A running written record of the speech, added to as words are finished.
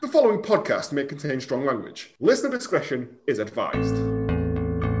following podcast may contain strong language. Listener discretion is advised.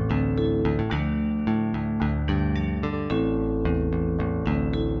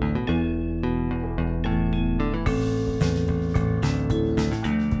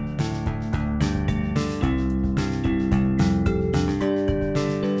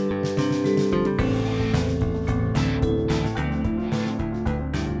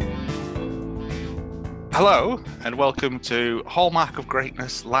 Hello, and welcome to Hallmark of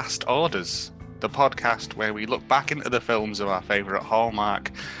Greatness Last Orders, the podcast where we look back into the films of our favourite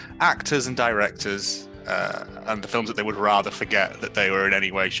Hallmark actors and directors, and the films that they would rather forget that they were in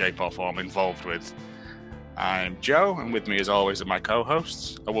any way, shape or form involved with. I'm Joe, and with me as always are my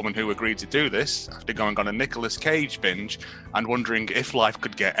co-hosts, a woman who agreed to do this after going on a Nicolas Cage binge and wondering if life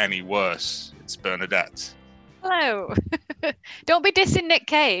could get any worse. It's Bernadette. Hello. Don't be dissing Nick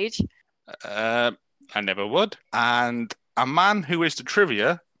Cage. I never would. And a man who is to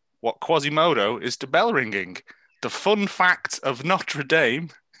trivia what Quasimodo is to bell ringing. The fun fact of Notre Dame.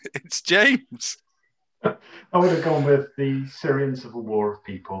 It's James. I would have gone with the Syrian civil war of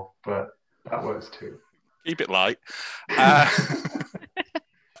people, but that works too. Keep it light.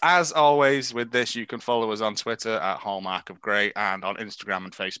 As always, with this, you can follow us on Twitter at Hallmark of Great and on Instagram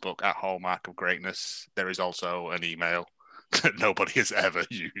and Facebook at Hallmark of Greatness. There is also an email that nobody has ever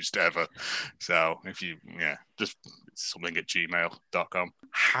used ever. So if you, just something at gmail.com.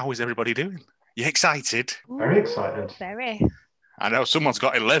 How is everybody doing? You excited? Very excited. Very. I know someone's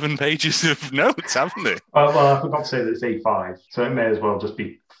got 11 pages of notes, haven't they? Well, I forgot to say that it's A5, so it may as well just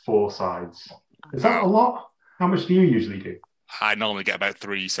be 4 sides. Is that a lot? How much do you usually do? I normally get about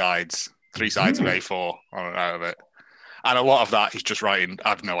 3 sides of A4 out of it. And a lot of that is just writing, I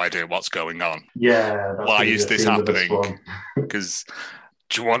have no idea what's going on. Yeah. Why is this happening? Because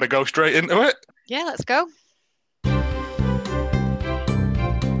do you want to go straight into it? Yeah, let's go.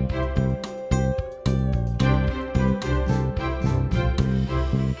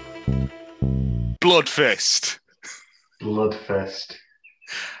 Bloodfist. Bloodfist.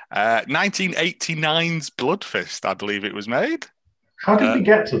 1989's Bloodfist, I believe it was made. How did we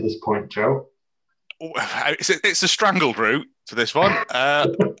get to this point, Joe? It's a strangled route to this one.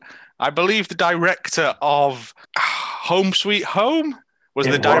 I believe the director of Home Sweet Home was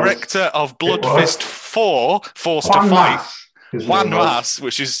the director of Bloodfist 4, Forced to Fight. Juan Mas,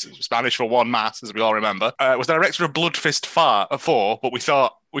 which is Spanish for one mass, as we all remember, was the director of Bloodfist 4, but we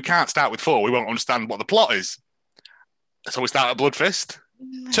thought, we can't start with 4, we won't understand what the plot is. So we start at Bloodfist.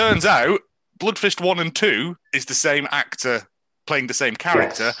 Turns out, Bloodfist 1 and 2 is the same actor playing the same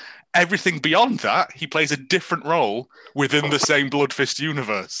character. Yes. Everything beyond that, he plays a different role within the same Bloodfist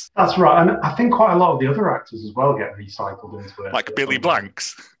universe. That's right, and I think quite a lot of the other actors as well get recycled into it. Like Billy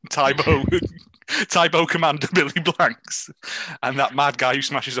Blanks, Tybo Commander Billy Blanks, and that mad guy who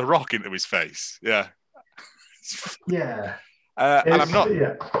smashes a rock into his face. Yeah. Yeah. And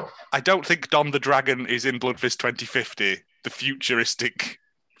I don't think Dom the Dragon is in Bloodfist 2050, the futuristic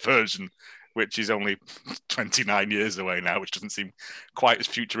version, which is only 29 years away now, which doesn't seem quite as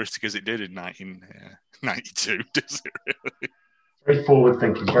futuristic as it did in 1992, does it really? Very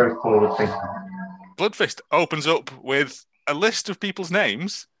forward-thinking. Bloodfist opens up with a list of people's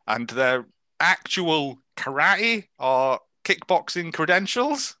names and their actual karate or kickboxing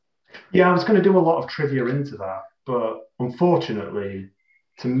credentials. Yeah, I was going to do a lot of trivia into that, but unfortunately,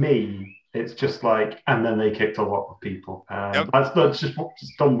 to me, it's just like, and then they kicked a lot of people. That's just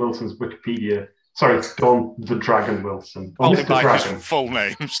Don Wilson's Wikipedia. Sorry, Don the Dragon Wilson. Only by his full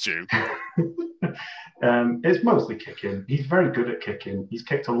name, Stu. It's mostly kicking. He's very good at kicking. He's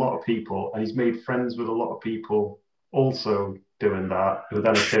kicked a lot of people, and he's made friends with a lot of people also doing that, who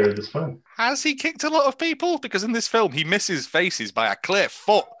then appear in this film. Has he kicked a lot of people? Because in this film, he misses faces by a clear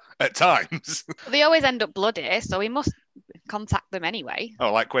foot at times. They always end up bloody, so he must contact them anyway.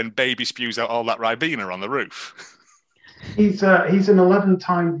 Oh, like when Baby spews out all that Ribena on the roof. He's an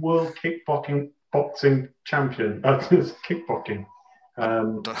 11-time world boxing champion. Kickboxing. I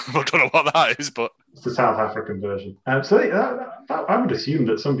don't know what that is, but it's the South African version. I would assume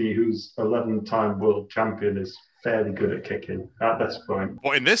that somebody who's 11-time world champion is fairly good at kicking at this point.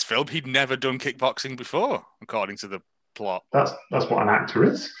 But in this film, he'd never done kickboxing before, according to the plot. That's what an actor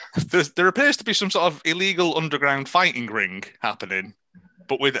is. There appears to be some sort of illegal underground fighting ring happening,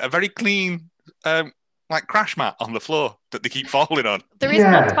 but with a very clean, crash mat on the floor that they keep falling on. There is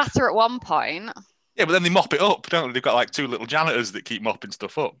mud spatter at one point. Yeah, but then they mop it up, don't they? They've got like 2 little janitors that keep mopping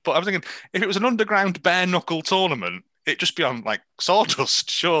stuff up. But I was thinking, if it was an underground bare knuckle tournament, it'd just be on like sawdust,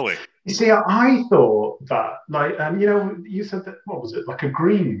 surely. You see, I thought that, you said that, what was it, like a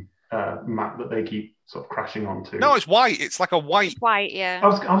green map that they keep sort of crashing onto? No, it's white. It's like a white. It's white, yeah. I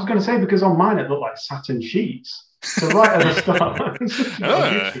was going to say, because on mine it looked like satin sheets. So right at the start.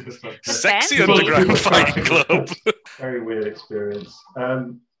 Sexy Fancy. underground fighting club. Very weird experience.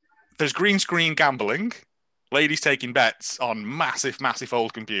 There's green screen gambling. Ladies taking bets on massive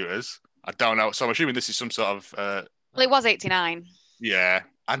old computers. I don't know. So I'm assuming this is some sort of... Well, it was 89. Yeah.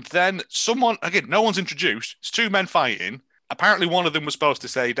 And then someone, again, no one's introduced. It's two men fighting. Apparently one of them was supposed to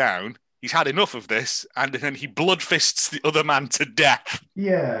stay down. He's had enough of this, and then he blood fists the other man to death.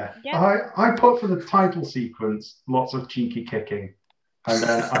 Yeah. Yeah. I put for the title sequence lots of cheeky kicking. And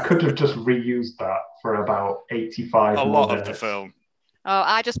then I could have just reused that for about 85 A more lot minutes. of the film. Oh,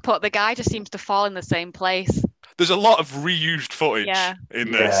 I just put the guy just seems to fall in the same place. There's a lot of reused footage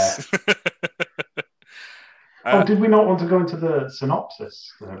in this. Did we not want to go into the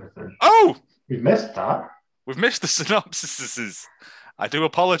synopsis and everything? Oh! We missed that. We've missed the synopsises. I do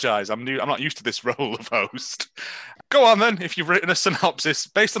apologise. I'm not used to this role of host. Go on then, if you've written a synopsis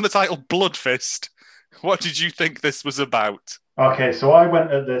based on the title Blood Fist. What did you think this was about? Okay, so I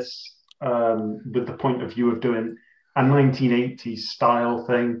went at this with the point of view of doing a 1980s style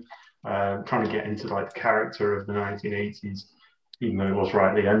thing, trying to get into like the character of the 1980s, even though it was right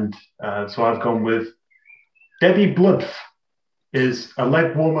at the end. So I've gone with Debbie Blood is a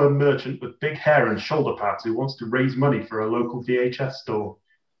leg warmer merchant with big hair and shoulder pads who wants to raise money for a local VHS store,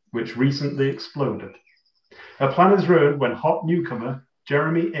 which recently exploded. Her plan is ruined when hot newcomer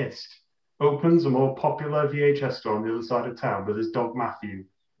Jeremy Ist opens a more popular VHS store on the other side of town with his dog Matthew,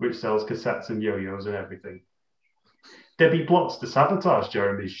 which sells cassettes and yo-yos and everything. Debbie plots to sabotage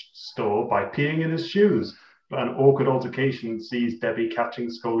Jeremy's store by peeing in his shoes, but an awkward altercation sees Debbie catching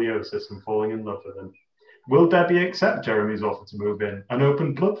scoliosis and falling in love with him. Will Debbie accept Jeremy's offer to move in and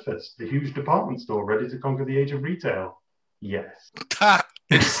open Bloodfist, the huge department store ready to conquer the age of retail? Yes.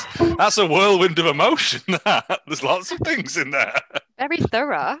 That's a whirlwind of emotion. There's lots of things in there. Very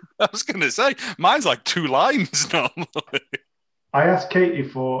thorough. I was going to say, mine's like 2 lines normally. I asked Katie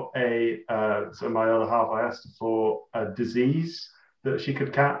for so my other half, I asked her for a disease that she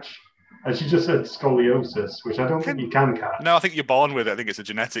could catch. And she just said scoliosis, which I don't think you can catch. No, I think you're born with it. I think it's a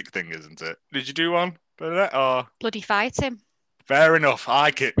genetic thing, isn't it? Did you do one? Or... Bloody fight him. Fair enough. I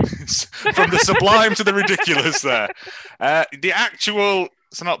like it. From the sublime to the ridiculous there. The actual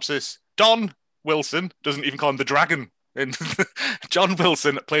synopsis, Don Wilson, doesn't even call him the dragon. John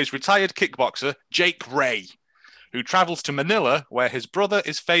Wilson plays retired kickboxer Jake Ray, who travels to Manila where his brother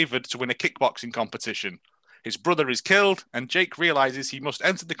is favoured to win a kickboxing competition. His brother is killed, and Jake realises he must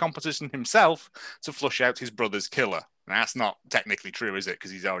enter the competition himself to flush out his brother's killer. Now, that's not technically true, is it?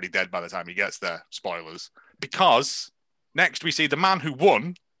 Because he's already dead by the time he gets there. Spoilers. Because next we see the man who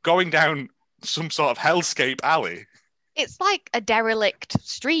won going down some sort of hellscape alley. It's like a derelict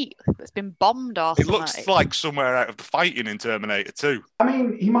street that's been bombed or something. It looks like somewhere out of the fighting in Terminator 2. I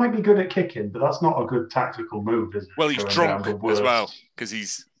mean, he might be good at kicking, but that's not a good tactical move, is it? Well, he's Going drunk down the as worst. well, because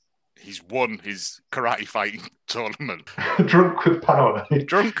he's won his karate fighting tournament. Drunk with power.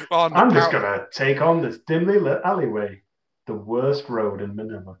 Drunk on I'm just power. going to take on this dimly lit alleyway, the worst road in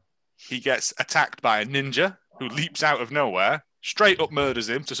Manila. He gets attacked by a ninja who leaps out of nowhere, straight up murders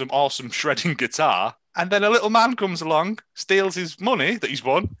him to some awesome shredding guitar, and then a little man comes along, steals his money that he's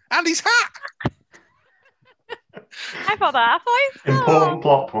won, and his hat! I thought that. Important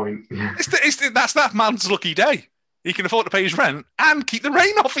plot point. That's that man's lucky day. He can afford to pay his rent and keep the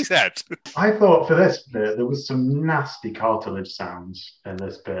rain off his head. I thought for this bit, there was some nasty cartilage sounds in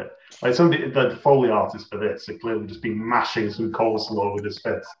this bit. Like the Foley artist for this had clearly just been mashing some coleslaw with his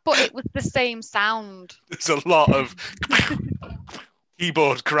fist. But it was the same sound. There's a lot of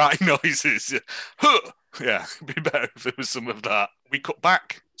keyboard karate noises. Yeah, it'd be better if there was some of that. We cut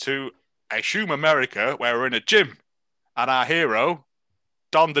back to, I assume, America, where we're in a gym. And our hero,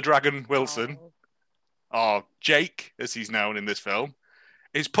 Don the Dragon Wilson, or Jake, as he's known in this film,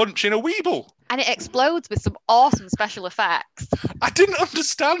 is punching a Weeble. And it explodes with some awesome special effects. I didn't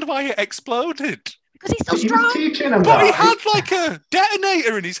understand why it exploded. Because he's so He was strong. teaching him But that. he had like a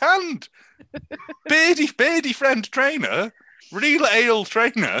detonator in his hand. Beardy friend trainer, real ale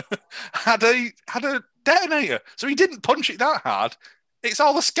trainer, had a detonator. So he didn't punch it that hard. It's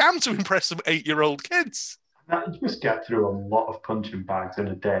all a scam to impress some 8-year-old kids. You must get through a lot of punching bags in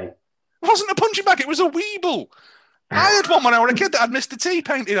a day. It wasn't a punching bag, it was a Weeble. I had one when I was a kid that had Mr. T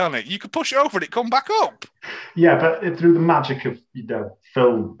painted on it. You could push it over and it'd come back up. Yeah, but through the magic of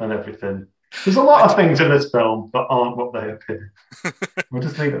film and everything. There's a lot of things in this film that aren't what they appear. We'll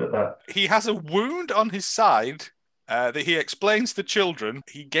just leave it at that. He has a wound on his side that he explains to children.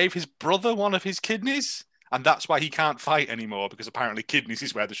 He gave his brother one of his kidneys. And that's why he can't fight anymore, because apparently kidneys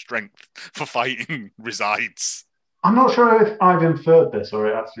is where the strength for fighting resides. I'm not sure if I've inferred this or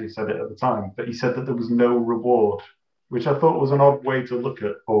it actually said it at the time, but he said that there was no reward, which I thought was an odd way to look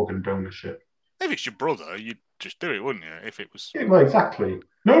at organ donorship. If it's your brother, you'd just do it, wouldn't you? If it was... Yeah, well, exactly.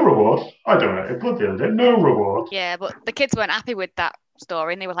 No reward. I donated blood the other day. No reward. Yeah, but the kids weren't happy with that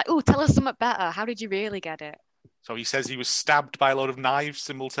story, and they were like, "Oh, tell us something better. How did you really get it?" So he says he was stabbed by a load of knives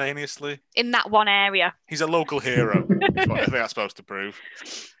simultaneously. In that one area. He's a local hero, is what I think that's supposed to prove.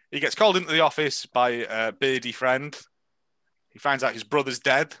 He gets called into the office by a beardy friend. He finds out his brother's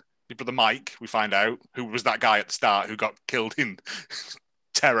dead. His brother Mike, we find out, who was that guy at the start who got killed in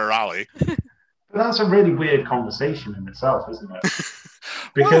Terror Alley. But that's a really weird conversation in itself, isn't it?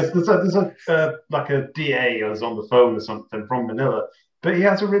 Because there's a DA who's on the phone or something from Manila, but he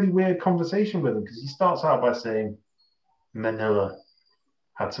has a really weird conversation with him because he starts out by saying, "Manila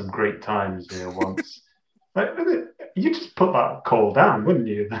had some great times here once." Like, you just put that call down, wouldn't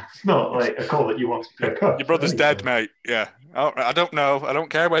you? That's not like a call that you want to pick up. Your brother's dead, mate. Yeah. Oh, I don't know. I don't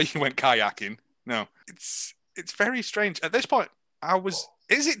care where you went kayaking. No. It's very strange. At this point,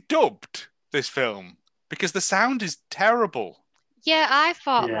 is it dubbed, this film? Because the sound is terrible. Yeah, I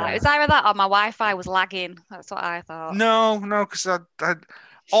thought that. It was either that or my Wi-Fi was lagging. That's what I thought. No, because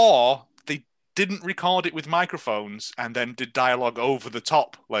or they didn't record it with microphones and then did dialogue over the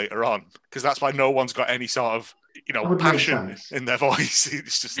top later on, because that's why no one's got any sort of, passion in their voice.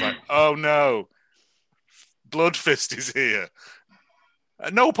 It's just like, oh no, Bloodfist is here.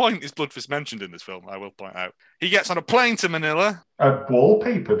 At no point is Bloodfist mentioned in this film, I will point out. He gets on a plane to Manila. A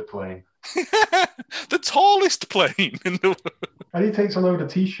wallpapered plane. The tallest plane in the world. And he takes a load of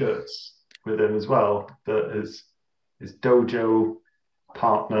T-shirts with him as well that his dojo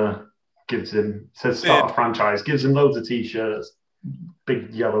partner gives him, says start a franchise, gives him loads of T-shirts,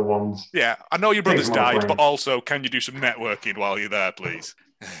 big yellow ones. Yeah, I know your brother's died, but also, can you do some networking while you're there, please?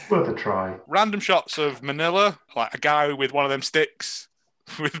 Worth a try. Random shots of Manila, like a guy with one of them sticks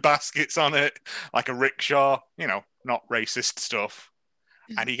with baskets on it, like a rickshaw, not racist stuff.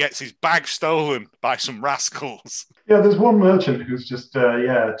 And he gets his bag stolen by some rascals. Yeah, there's one merchant who's he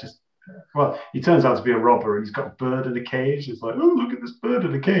turns out to be a robber, and he's got a bird in a cage. It's like, oh, look at this bird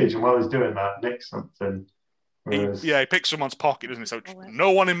in a cage. And while he's doing that, nicks something. He picks someone's pocket, doesn't he? So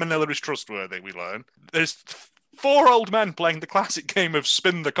no one in Manila is trustworthy, we learn. There's 4 old men playing the classic game of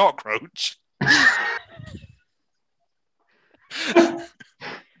spin the cockroach.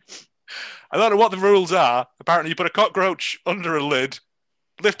 I don't know what the rules are. Apparently you put a cockroach under a lid,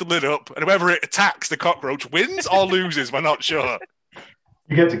 lift the lid up, and whoever it attacks the cockroach wins or loses, we're not sure.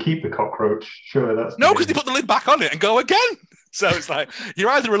 You get to keep the cockroach. Sure, that's... No, because they put the lid back on it and go again. So it's like, you're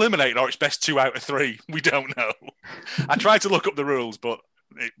either eliminated or it's best 2 out of 3. We don't know. I tried to look up the rules, but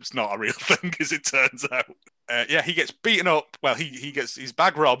it's not a real thing, as it turns out. He gets beaten up. Well, he gets his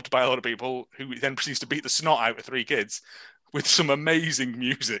bag robbed by a lot of people, who then proceeds to beat the snot out of 3 kids with some amazing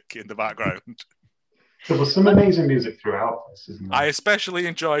music in the background. There was some amazing music throughout this, isn't there? I especially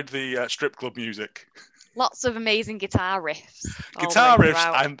enjoyed the strip club music. Lots of amazing guitar riffs. Guitar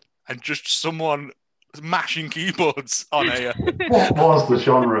riffs and just someone mashing keyboards on a... What was the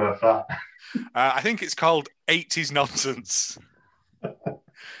genre of that? I think it's called 80s nonsense.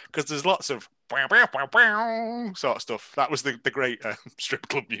 Because there's lots of sort of stuff. That was the great strip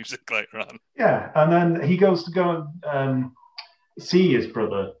club music later on. Yeah, and then he goes to go and see his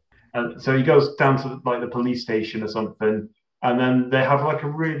brother. And so he goes down to the police station or something, and then they have a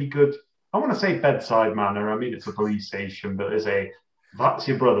really good, I want to say bedside manner. I mean, it's a police station, but there's that's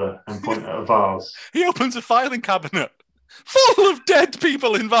your brother, and point at a vase. He opens a filing cabinet full of dead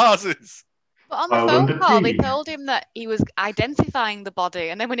people in vases. But on the phone call, they told him that he was identifying the body,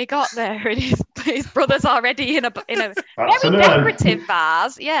 and then when he got there, and his brother's already in a very decorative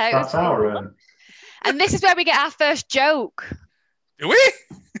vase. Yeah, that's our urn. And this is where we get our first joke. Do we?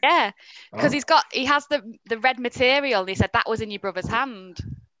 Yeah, because he has the red material, and he said that was in your brother's hand.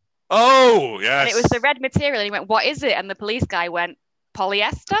 Oh, yes. And it was the red material, and he went, "What is it?" And the police guy went,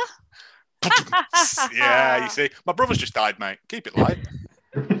 "Polyester." Yeah, you see, my brother's just died, mate. Keep it light.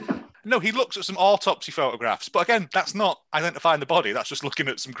 No, he looks at some autopsy photographs, but again, that's not identifying the body. That's just looking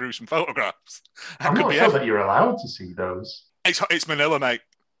at some gruesome photographs. I'm not sure that you're allowed to see those. It's Manila, mate.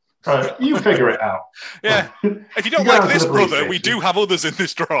 You figure it out. Yeah. If you don't like this brother, we do have others in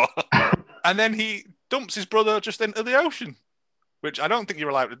this drawer. And then he dumps his brother just into the ocean, which I don't think you're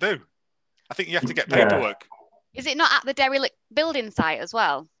allowed to do. I think you have to get paperwork. Is it not at the derelict building site as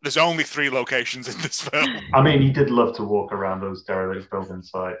well? There's only 3 locations in this film. I mean, he did love to walk around those derelict building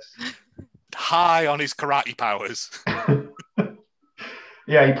sites. High on his karate powers.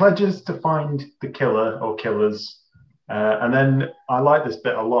 Yeah, he pledges to find the killer or killers. And then I like this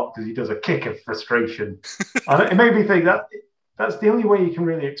bit a lot because he does a kick of frustration. And it made me think that that's the only way he can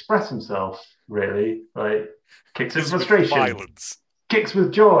really express himself, really. Like, kicks in frustration. Violence. Kicks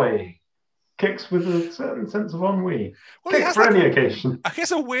with joy. Kicks with a certain sense of ennui. Well, Kicks for any occasion. I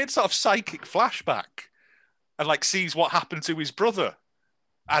guess a weird sort of psychic flashback and like sees what happened to his brother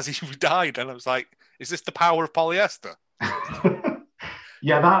as he died. And I was like, is this the power of polyester?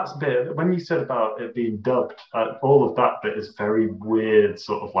 Yeah, that's bit. When you said about it being dubbed, all of that bit is very weird,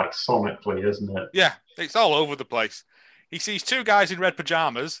 sort of like sonically, isn't it? Yeah, it's all over the place. He sees two guys in red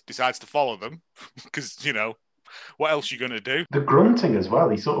pajamas, decides to follow them because, what else are you going to do? The grunting as well.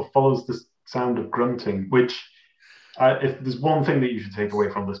 He sort of follows the sound of grunting, which if there's one thing that you should take away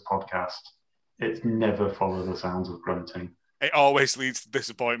from this podcast, it's never follow the sounds of grunting. It always leads to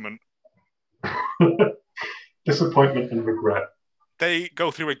disappointment. Disappointment and regret. They go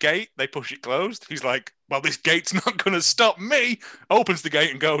through a gate, they push it closed. He's like, well, this gate's not going to stop me. Opens the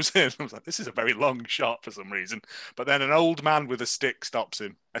gate and goes in. I was like, this is a very long shot for some reason. But then an old man with a stick stops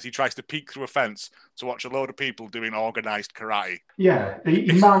him as he tries to peek through a fence to watch a load of people doing organised karate. Yeah,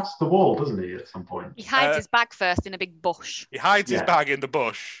 he mounts the wall, doesn't he, at some point? He hides his bag first in a big bush. He hides his bag in the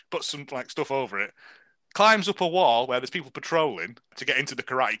bush, puts some stuff over it, climbs up a wall where there's people patrolling to get into the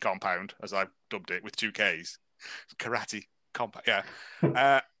karate compound, as I've dubbed it, with 2 Ks. Karate compound,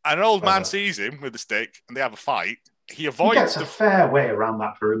 yeah. An old man sees him with a stick and they have a fight. He avoids. He gets a fair way around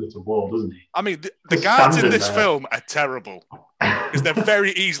that perimeter wall, doesn't he? I mean, the guards in this film are terrible because they're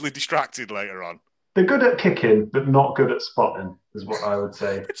very easily distracted later on. They're good at kicking, but not good at spotting, is what I would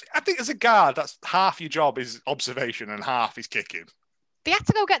say. I think as a guard, that's half your job is observation and half is kicking. They had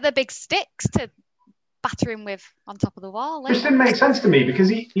to go get the big sticks to batter him with on top of the wall. Which didn't make sense to me because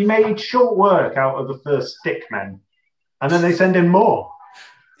he made short work out of the first stick men, and then they send in more.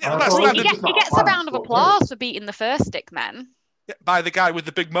 Yeah, he gets a round of applause for beating the first stick men. Yeah, by the guy with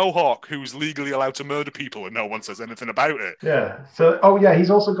the big mohawk who's legally allowed to murder people and no one says anything about it. Yeah. So, he's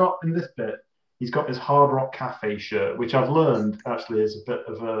also got in this bit, he's got his Hard Rock Cafe shirt, which I've learned actually is a bit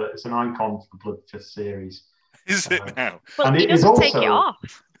of it's an icon for the Blood Fist series. Is it now? Well, and he doesn't take it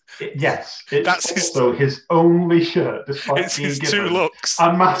off. Yes, it's also his only shirt, despite it's being his given 2 looks.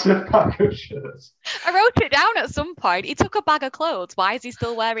 a massive pack of shirts. I wrote it down at some point. He took a bag of clothes. Why is he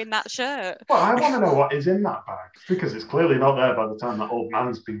still wearing that shirt? Well, I want to know what is in that bag, because it's clearly not there by the time that old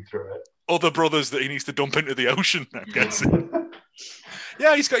man's been through it. Other brothers that he needs to dump into the ocean, I'm guessing.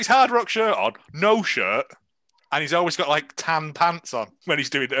 Yeah, he's got his Hard Rock shirt on, no shirt, and he's always got like tan pants on when he's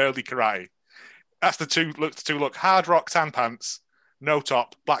doing early karate. That's the two look. Hard Rock tan pants, no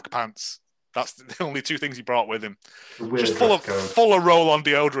top, black pants. That's the only 2 things he brought with him. Just full of roll-on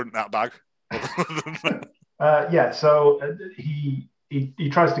deodorant, that bag. So he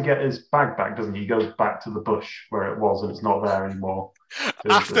tries to get his bag back, doesn't he? He goes back to the bush where it was and it's not there anymore.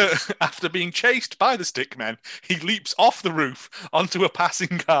 After being chased by the stickmen, he leaps off the roof onto a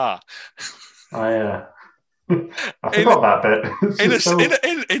passing car. I forgot that bit.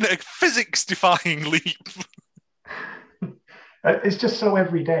 In a physics-defying leap. It's just so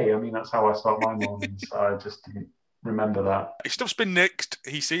everyday. I mean, that's how I start my mornings. I just didn't remember that. His stuff's been nicked.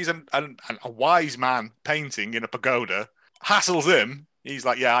 He sees a wise man painting in a pagoda, hassles him. He's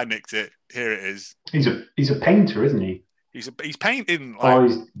like, yeah, I nicked it. Here it is. He's a painter, isn't he? He's painting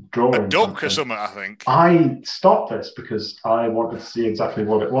he's drawing a duck or something, I think. I stopped this because I wanted to see exactly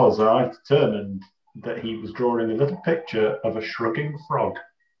what it was. I determined that he was drawing a little picture of a shrugging frog.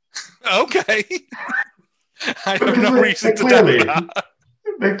 Okay. I have no reason to doubt that.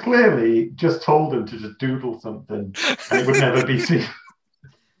 They clearly just told him to just doodle something and it would never be seen.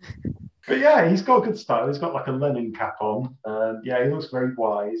 But yeah, he's got good style. He's got like a Lenin cap on. He looks very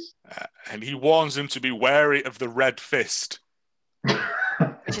wise. And he warns him to be wary of the Red Fist.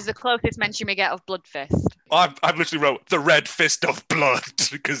 Which is the closest mention we get of Blood Fist. I've literally wrote the Red Fist of Blood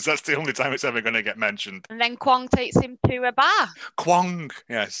because that's the only time it's ever going to get mentioned. And then Kwong takes him to a bar. Kwong,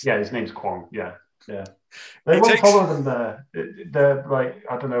 yes. Yeah, his name's Kwong, yeah. They won't follow them there. They're like,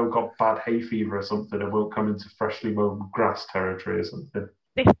 I don't know, got bad hay fever or something and won't come into freshly mown grass territory or something.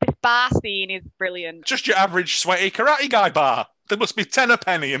 This bar scene is brilliant. Just your average sweaty karate guy bar. There must be 10 a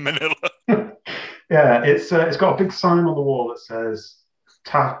penny in Manila. Yeah, it's got a big sign on the wall that says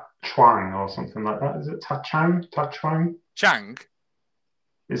Ta Chuang or something like that. Is it Ta Chang? Ta Chuang? Chang?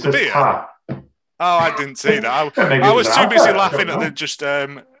 It says Ta. Oh, I didn't see that. I was too busy laughing at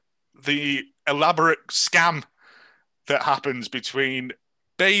the elaborate scam that happens between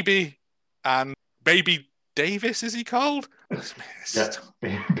Baby and Baby Davis, is he called?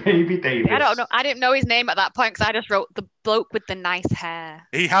 Yeah, Baby Davis. I don't know. I didn't know his name at that point because I just wrote the bloke with the nice hair.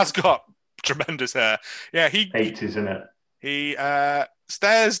 He has got tremendous hair. Yeah, he 80s, in it. He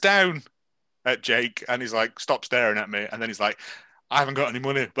stares down at Jake and he's like, "Stop staring at me." And then he's like, "I haven't got any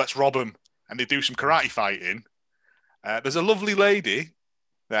money. Let's rob him." And they do some karate fighting. There's a lovely lady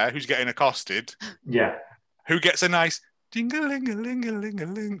there who's getting accosted. Yeah. Who gets a nice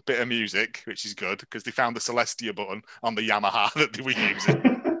ding-a-ling-a-ling-a-ling-a-ling bit of music, which is good because they found the Celestia button on the Yamaha that they were using.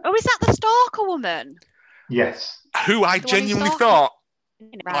 Oh, is that the stalker woman? Yes. Who I genuinely thought,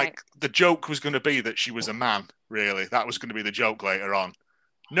 right, like, the joke was going to be that she was a man, really. That was going to be the joke later on.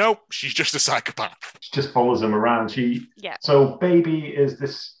 Nope, she's just a psychopath. She just follows him around. So Baby is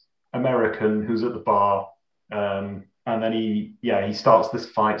this American who's at the bar, and then he starts this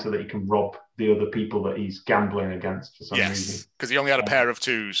fight so that he can rob the other people that he's gambling against for some reason. Yes, because he only had a pair of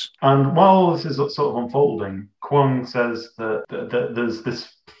twos. And while this is sort of unfolding, Kwon says that there's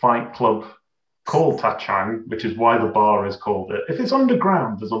this fight club called Tachang, which is why the bar is called it. If it's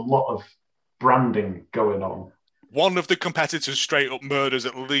underground, there's a lot of branding going on. One of the competitors straight up murders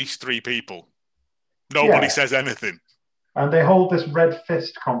at least 3 people. Nobody says anything. And they hold this red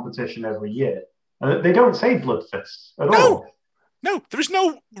fist competition every year. And they don't say blood fists at all. No, there is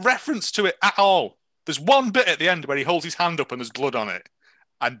no reference to it at all. There's one bit at the end where he holds his hand up and there's blood on it.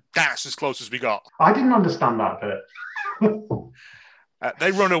 And that's as close as we got. I didn't understand that bit.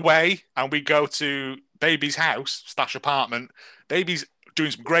 They run away and we go to Baby's house / apartment. Baby's doing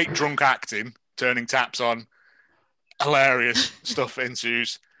some great drunk acting, turning taps on. Hilarious stuff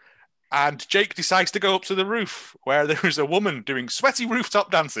ensues. And Jake decides to go up to the roof where there is a woman doing sweaty rooftop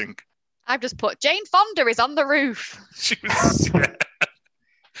dancing. I've just put Jane Fonda is on the roof. She was,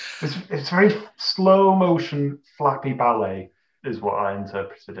 It's very slow motion, flappy ballet is what I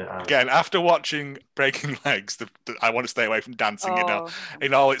interpreted it as. Again, after watching Breaking Legs, I want to stay away from dancing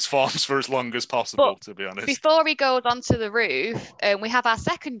in all its forms for as long as possible, to be honest. Before he goes onto the roof, we have our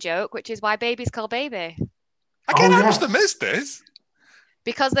second joke, which is why Baby's called Baby. Again, I must have missed this.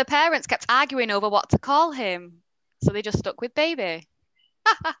 Because their parents kept arguing over what to call him. So they just stuck with Baby.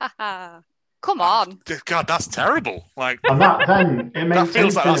 Come on. God, that's terrible. And that then, it makes that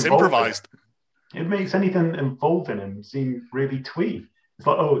feels like that's improvised. It makes anything involved in him seem really twee. It's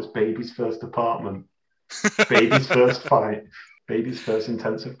like, it's Baby's first apartment. Baby's first fight. Baby's first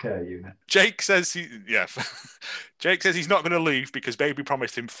intensive care unit. Jake says he's not going to leave because Baby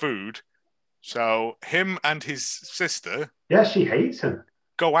promised him food. So him and his sister... Yeah, she hates him.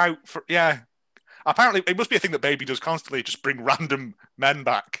 Go out for... Yeah. Apparently, it must be a thing that Baby does constantly, just bring random men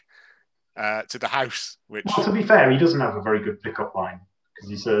back to the house. Which, well, to be fair, he doesn't have a very good pickup line because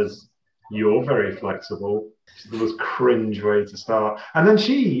he says, "You're very flexible." Which is the most cringe way to start. And then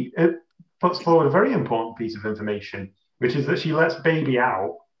she puts forward a very important piece of information, which is that she lets Baby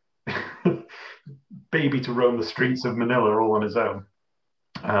out, Baby to roam the streets of Manila all on his own.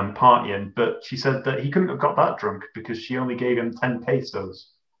 Partying, but she said that he couldn't have got that drunk because she only gave him 10 pesos,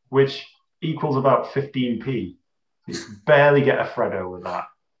 which equals about 15p. You barely get a Freddo with that.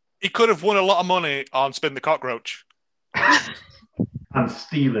 He could have won a lot of money on Spin the Cockroach. And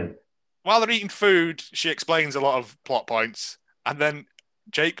stealing. While they're eating food, she explains a lot of plot points, and then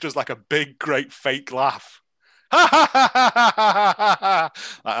Jake does like a big, great fake laugh. Like that.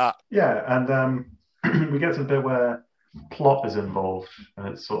 Yeah, and we get to the bit where plot is involved, and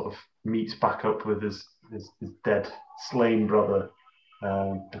it sort of meets back up with his dead, slain brother,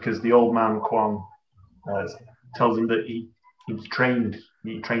 because the old man Kwon tells him that he trained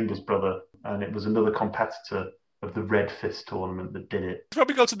his brother, and it was another competitor of the Red Fist tournament that did it.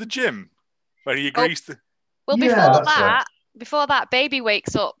 Probably go to the gym where he agrees to. Well, before that, Baby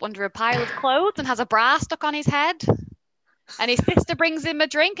wakes up under a pile of clothes and has a bra stuck on his head. And his sister brings him a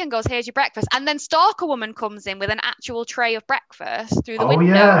drink and goes, "Here's your breakfast." And then Stalker Woman comes in with an actual tray of breakfast through the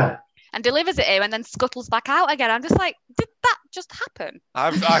window and delivers it him and then scuttles back out again. I'm just like, did that just happen?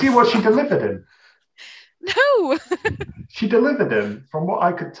 Did you see what she delivered him? No. She delivered him, from what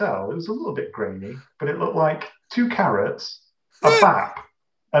I could tell, it was a little bit grainy, but it looked like 2 carrots, a bap,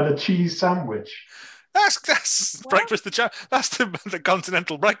 and a cheese sandwich. That's breakfast. That's the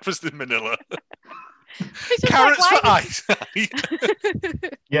continental breakfast in Manila. Carrots for ice.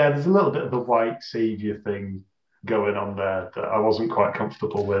 Yeah, there's a little bit of the white saviour thing going on there that I wasn't quite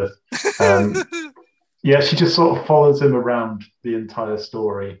comfortable with. Yeah, she just sort of follows him around the entire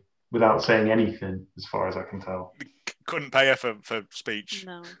story without saying anything, as far as I can tell. Couldn't pay her for speech.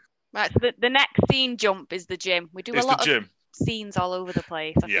 No. Right, so the next scene jump is the gym. We do a lot of scenes all over the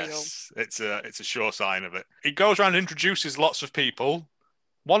place, I feel. It's a sure sign of it. He goes around and introduces lots of people.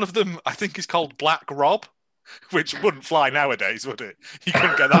 One of them, I think, is called Black Rob. which wouldn't fly nowadays, would it? You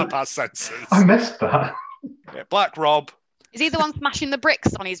couldn't get that past censors. I missed that. Yeah, Black Rob. Is he the one smashing the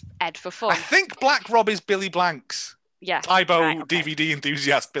bricks on his head for fun? I think Black Rob is Billy Blanks. Yeah. Tybo right, okay. DVD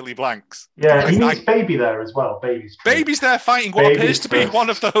enthusiast Billy Blanks. Yeah, he needs Baby there as well. Baby's there fighting what Baby's appears to be first. one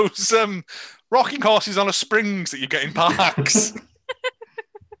of those rocking horses on a springs that you get in parks.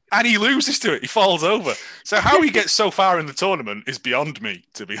 And he loses to it. He falls over. So how he gets so far in the tournament is beyond me,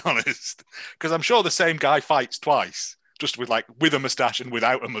 to be honest. Because I'm sure the same guy fights twice, just with a moustache and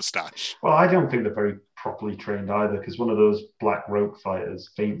without a moustache. Well, I don't think they're very properly trained either, because one of those black rope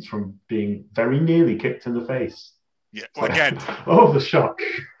fighters faints from being very nearly kicked in the face. Yeah, well, again. Oh, the shock.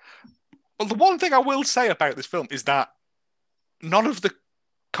 Well, the one thing I will say about this film is that none of the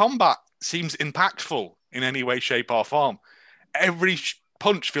combat seems impactful in any way, shape, or form. Every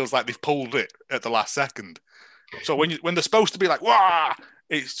punch feels like they've pulled it at the last second. So when they're supposed to be like, wah,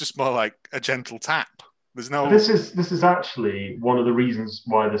 it's just more like a gentle tap. There's no. This is actually one of the reasons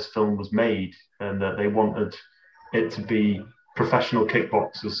why this film was made, and that they wanted it to be professional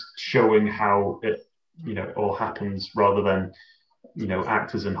kickboxers showing how it, all happens, rather than,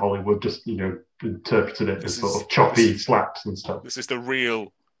 actors in Hollywood just, interpreted it as sort of choppy slaps and stuff. This is the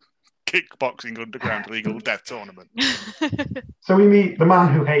real kickboxing underground legal death tournament. So we meet the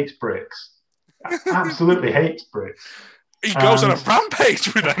man who hates bricks. Absolutely hates bricks. He goes on a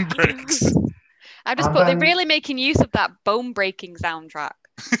rampage with them bricks. I just they're really making use of that bone-breaking soundtrack.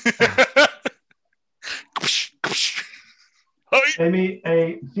 They meet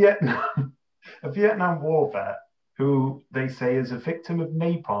a Vietnam War vet who they say is a victim of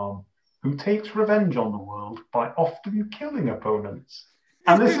napalm, who takes revenge on the world by often killing opponents.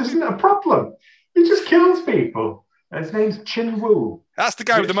 And this isn't a problem. He just kills people. His name's Chin Woo. That's the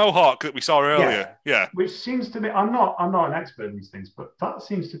guy with the mohawk that we saw earlier. Yeah. Which seems to be, I'm not an expert in these things, but that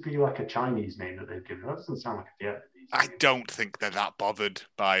seems to be like a Chinese name that they've given. That doesn't sound like a Vietnamese name. I don't think they're that bothered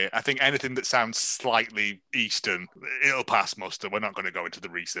by it. I think anything that sounds slightly Eastern, it'll pass muster. We're not going to go into the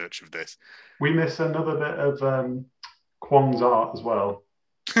research of this. We miss another bit of Kwong's art as well.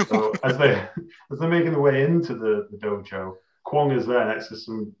 So as they're making their way into the dojo, Kwong is there next to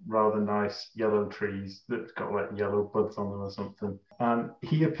some rather nice yellow trees that's got like yellow buds on them or something. And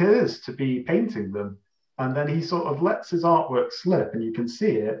he appears to be painting them. And then he sort of lets his artwork slip, and you can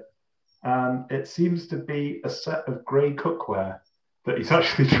see it. And it seems to be a set of grey cookware that he's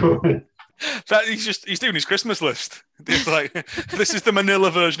actually drawing. He's doing his Christmas list. It's like, this is the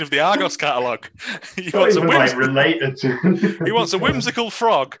Manila version of the Argos catalogue. He wants a whimsical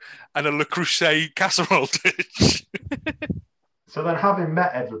frog and a Le Creuset casserole dish. So then, having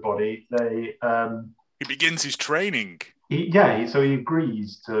met everybody, he begins his training. So he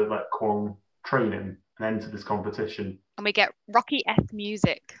agrees to let Kwong train him and enter this competition. And we get Rocky-esque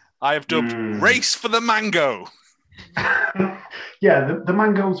music. I have dubbed Race for the Mango. Yeah, the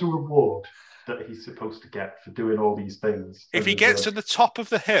mango's a reward that he's supposed to get for doing all these things. If he gets to the top of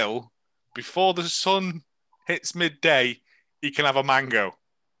the hill before the sun hits midday, he can have a mango.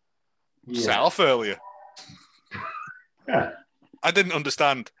 Yeah. Set off earlier. Yeah. I didn't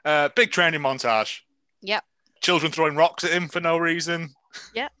understand. Big training montage. Yep. Children throwing rocks at him for no reason.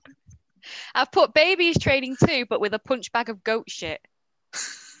 Yep. I've put babies training too, but with a punch bag of goat shit.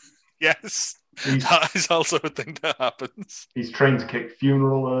 Yes. That is also a thing that happens. He's trained to kick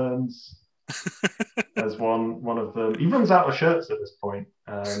funeral urns. As one of them. He runs out of shirts at this point.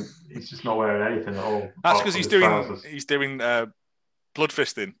 He's just not wearing anything at all. That's because he's doing blood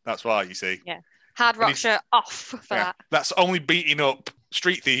fisting. That's why, you see. Yeah. Hard rock shirt off for that. That's only beating up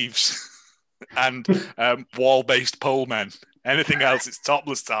street thieves and wall-based pole men. Anything else, it's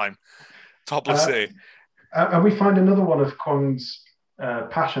topless time. Topless city. And we find another one of Kwong's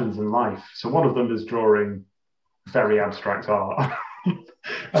passions in life. So one of them is drawing very abstract art.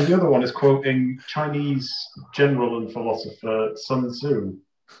 And the other one is quoting Chinese general and philosopher Sun Tzu,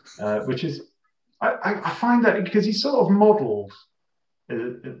 which is, I find that because he sort of modelled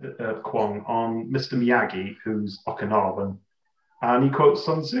Kwong on Mr. Miyagi, who's Okinawan, and he quotes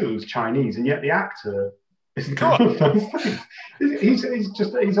Sun Tzu, who's Chinese, and yet the actor isn't none of those things.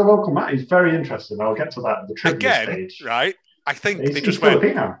 He's a local man. He's very interesting. I'll get to that at the trivia stage. Right? I think they just went.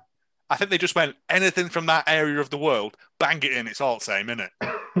 I think they just went anything from that area of the world, bang it in. It's all the same, isn't it?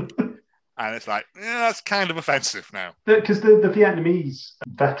 And it's like, that's kind of offensive now. Because the Vietnamese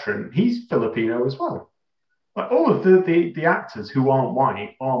veteran, he's Filipino as well. Like all of the actors who aren't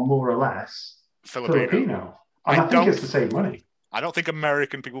white are more or less Filipino. And I think it's the same money. I don't think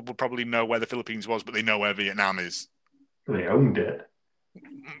American people would probably know where the Philippines was, but they know where Vietnam is. They owned it.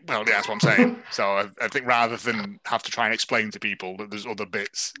 Well, yeah, that's what I'm saying. So I think rather than have to try and explain to people that there's other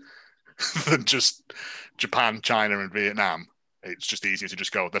bits than just Japan, China, and Vietnam. It's just easier to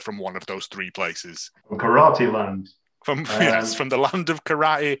just go, they're from one of those 3 places. From Karate Land. From the land of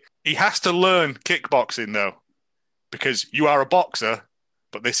karate. He has to learn kickboxing, though, because you are a boxer,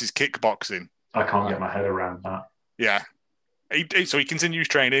 but this is kickboxing. I can't get my head around that. Yeah. So he continues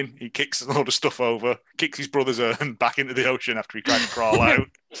training. He kicks a load of stuff over, kicks his brother's urn back into the ocean after he tried to crawl out.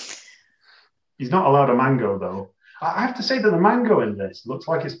 He's not allowed a mango, though. I have to say that the mango in this looks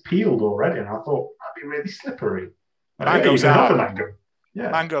like it's peeled already, and I thought that'd be really slippery. Mangoes are. Mango. Yeah.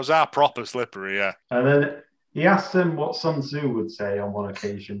 Mangoes are proper slippery, yeah. And then he asks him what Sun Tzu would say on one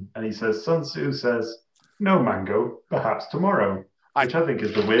occasion, and he says, Sun Tzu says, "No mango, perhaps tomorrow." Which I think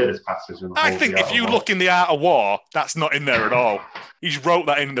is the weirdest passage in the whole I think if you look in The Art of War, that's not in there at all. He's wrote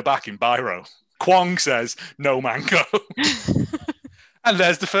that in the back in biro. Kwong says, "No mango." And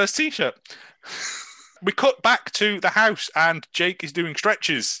there's the first T-shirt. We cut back to the house and Jake is doing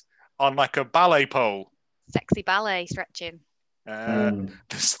stretches on like a ballet pole. Sexy ballet stretching.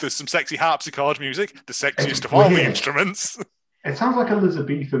 There's some sexy harpsichord music, the sexiest of all the instruments. It sounds like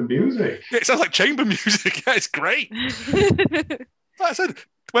Elizabethan music. Yeah, it sounds like chamber music. Yeah, it's great. Like I said,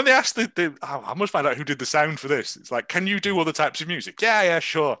 when they asked I must find out who did the sound for this. It's like, can you do other types of music? Yeah,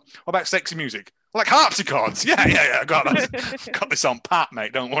 sure. What about sexy music? Like harpsichords? Yeah. I got that. Got this on pat,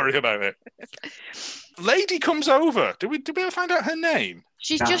 mate. Don't worry about it. Lady comes over. Did we ever find out her name?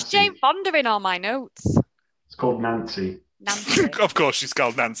 She's Nancy. just Jane Fonda in all my notes. It's called Nancy. Nancy. Of course, she's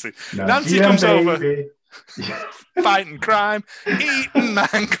called Nancy. Nancy comes over. Fighting crime, eating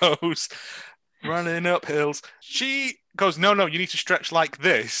mangoes, running up hills. She goes, no, you need to stretch like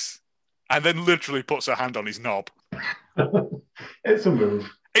this, and then literally puts her hand on his knob. It's a move.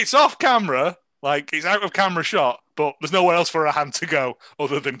 It's off camera, like it's out of camera shot, but there's nowhere else for her hand to go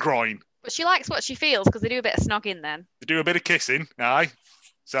other than groin. But she likes what she feels because they do a bit of snogging then. They do a bit of kissing, aye.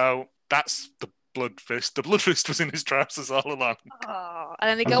 So that's the blood fist. The blood fist was in his trousers all along. Oh, and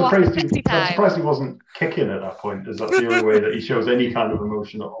then they go off at sexy time. I'm surprised he wasn't kicking at that point, as that's the only way that he shows any kind of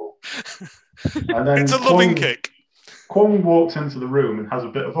emotion at all. And then it's a loving kick. Kwong walks into the room and has a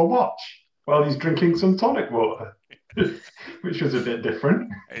bit of a watch while he's drinking some tonic water, which was a bit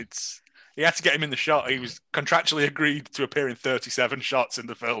different. He had to get him in the shot. He was contractually agreed to appear in 37 shots in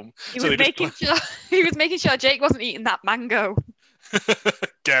the film. He was making sure Jake wasn't eating that mango.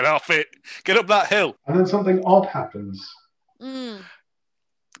 Get off it. Get up that hill. And then something odd happens.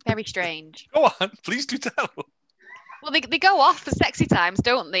 Very strange. Go on, please do tell. Well, they go off for sexy times,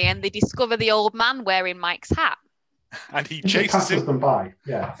 don't they? And they discover the old man wearing Mike's hat. And he chases them by.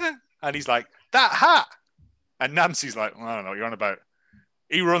 Yeah. And he's like, that hat. And Nancy's like, well, I don't know what you're on about.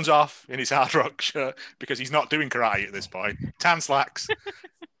 He runs off in his hard rock shirt because he's not doing karate at this point. Tan slacks,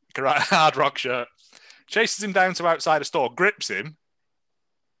 karate, hard rock shirt. Chases him down to outside a store, grips him.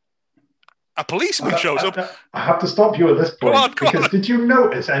 A policeman shows up. I have to stop you at this point. Go on. Did you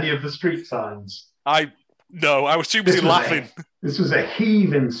notice any of the street signs? No, I was too busy laughing. This was a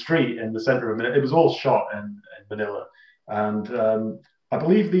heaving street in the centre of Manila. It was all shot in Manila. And I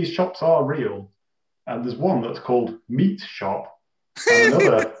believe these shops are real. And there's one that's called Meat Shop and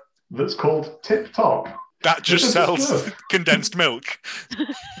another that's called Tip Top. That just sells condensed milk.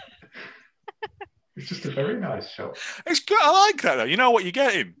 It's just a very nice shop. It's good. I like that, though. You know what you're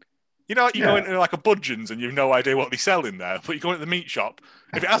getting. You know, you go into like a Budgeons and you've no idea what they sell in there, but you go into the meat shop.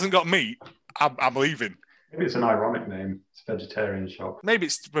 If it hasn't got meat, I'm leaving. Maybe it's an ironic name. It's a vegetarian shop. Maybe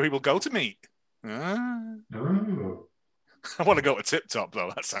it's where people go to meat. Oh. I want to go to Tip Top,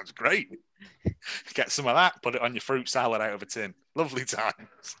 though. That sounds great. Get some of that, put it on your fruit salad out of a tin. Lovely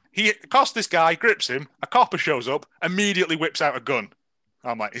times. He accosts this guy, grips him, a copper shows up, immediately whips out a gun.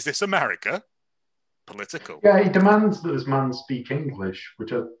 I'm like, is this America? Political. Yeah, he demands that this man speak English,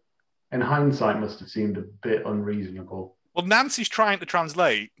 which in hindsight must have seemed a bit unreasonable. Well, Nancy's trying to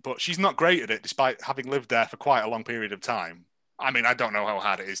translate, but she's not great at it, despite having lived there for quite a long period of time. I mean, I don't know how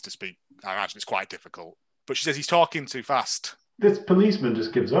hard it is to speak. I imagine it's quite difficult. But she says he's talking too fast. This policeman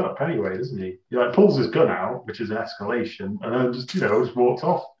just gives up anyway, doesn't he? He pulls his gun out, which is an escalation, and then just walks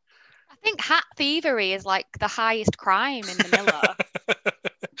off. I think hat thievery is like the highest crime in Manila.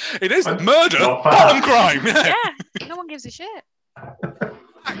 It is. Murder, bottom crime. Yeah, no one gives a shit.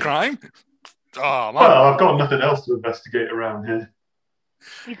 That crime. Oh, man. Well, I've got nothing else to investigate around here.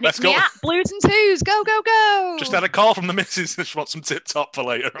 Let's go. Blues and twos, go, go, go. Just had a call from the missus that she wants some Tip Top for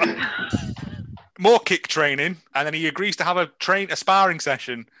later on. More kick training, and then he agrees to have a sparring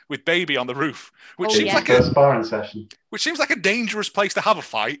session with Baby on the roof, which seems like a sparring session. Which seems like a dangerous place to have a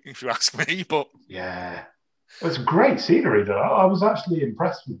fight, if you ask me. But yeah, it's great scenery though. I was actually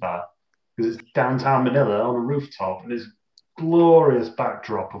impressed with that because it's downtown Manila on a rooftop, and it's glorious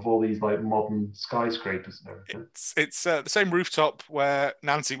backdrop of all these like modern skyscrapers and everything. It's the same rooftop where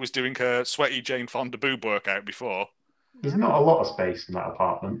Nancy was doing her sweaty Jane Fonda boob workout before. There's not a lot of space in that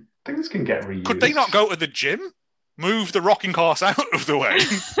apartment. Things can get reused. Could they not go to the gym? Move the rocking horse out of the way.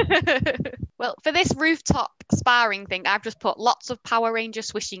 Well, for this rooftop sparring thing, I've just put lots of Power Ranger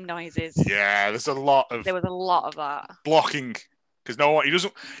swishing noises. Yeah, there was a lot of that. Blocking. Because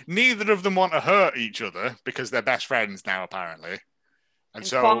neither of them want to hurt each other because they're best friends now, apparently. And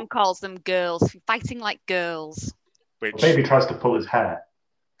so Kwong calls them girls, fighting like girls. Baby tries to pull his hair.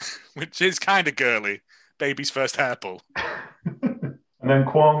 Which is kind of girly. Baby's first hair pull. And then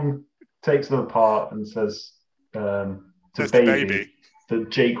Kwong takes them apart and says to Baby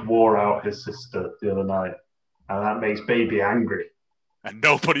that Jake wore out his sister the other night. And that makes Baby angry. And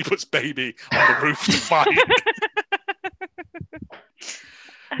nobody puts Baby on the roof to fight.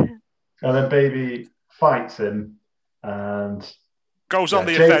 And then Baby fights him and goes on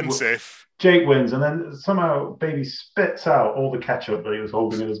the offensive. Jake wins, and then somehow Baby spits out all the ketchup that he was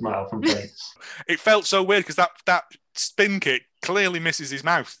holding in his mouth and drinks. It felt so weird because that spin kick clearly misses his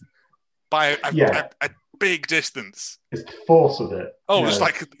mouth by a big distance. It's the force of it. Oh, just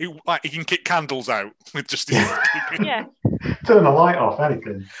like he can kick candles out with just his Yeah. Turn the light off,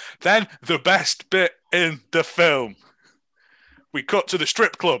 anything. Then the best bit in the film. We cut to the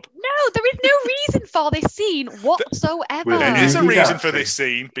strip club. No, there is no reason for this scene whatsoever. There is a reason for this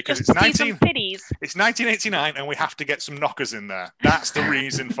scene because it's 1989 and we have to get some knockers in there. That's the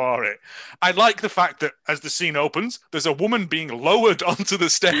reason for it. I like the fact that as the scene opens, there's a woman being lowered onto the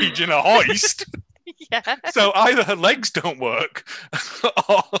stage in a hoist. Yeah. So either her legs don't work,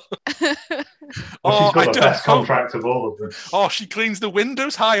 or she's got the best contract of all of them. Or she cleans the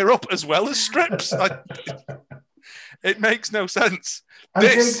windows higher up as well as strips. It makes no sense. And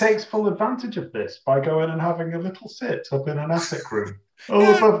Jake takes full advantage of this by going and having a little sit up in an attic room,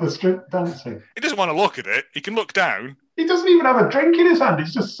 above the strip dancing. He doesn't want to look at it. He can look down. He doesn't even have a drink in his hand.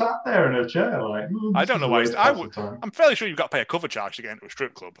 He's just sat there in a chair. I don't know why. I'm fairly sure you've got to pay a cover charge to get into a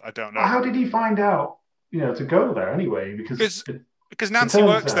strip club. I don't know. How did he find out, to go there anyway? Because Nancy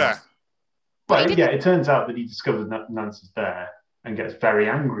works there. Well, it turns out that he discovers that Nancy's there and gets very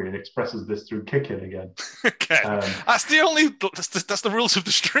angry and expresses this through kicking again. Okay. That's the rules of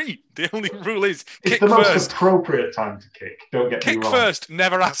the street. The only rule is it's kick the most first. Appropriate time to kick. Don't get me wrong. Kick first,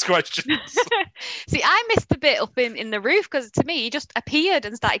 never ask questions. See, I missed the bit up in the roof because to me he just appeared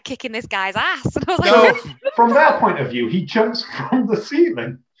and started kicking this guy's ass. And I was like, no, from their point of view, he jumps from the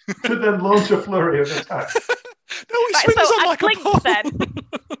ceiling to then launch a flurry of attacks. No, he swings on like a pole.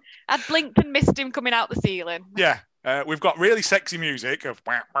 I'd blinked and missed him coming out the ceiling. Yeah. We've got really sexy music of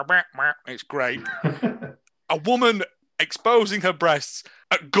it's great. A woman exposing her breasts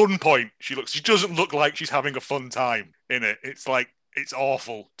at gunpoint. She doesn't look like she's having a fun time in it. It's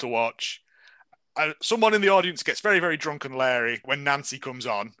awful to watch. Someone in the audience gets very, very drunk and leery when Nancy comes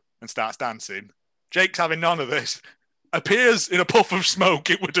on and starts dancing. Jake's having none of this. Appears in a puff of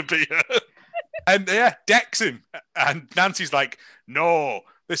smoke, it would appear. And decks him. And Nancy's like, no,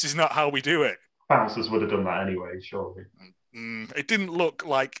 this is not how we do it. Bouncers would have done that anyway, surely. It didn't look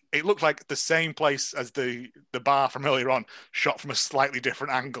like it looked like the same place as the bar from earlier on, shot from a slightly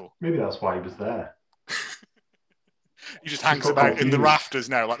different angle. Maybe that's why he was there. He just hangs about in the rafters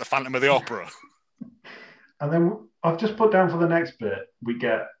now, like the Phantom of the Opera. And then I've just put down for the next bit, we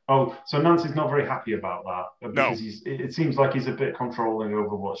get so Nancy's not very happy about that because it seems like he's a bit controlling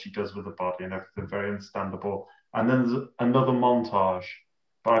over what she does with the body and everything, very understandable. And then there's another montage.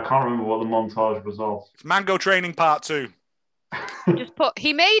 But I can't remember what the montage was of. It's Mango Training Part 2. Just put,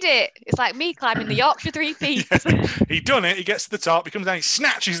 he made it. It's like me climbing the Yorkshire Three Peaks. Yeah, he done it. He gets to the top. He comes down. He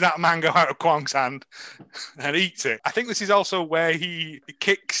snatches that mango out of Kwong's hand and eats it. I think this is also where he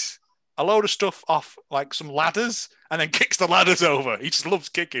kicks a load of stuff off, like some ladders, and then kicks the ladders over. He just loves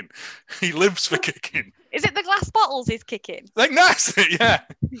kicking. He lives for kicking. Is it the glass bottles he's kicking? Like that's it, yeah.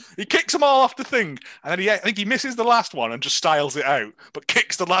 He kicks them all off the thing, and then I think he misses the last one and just styles it out, but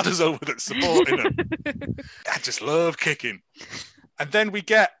kicks the ladders over that's supporting him. I just love kicking. And then we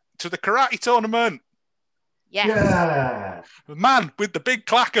get to the karate tournament. Yes. Yeah. The man with the big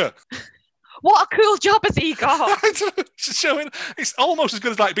clacker. What a cool job has he got? Showing, it's almost as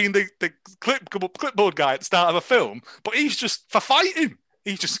good as like being the clipboard guy at the start of a film, but he's just for fighting.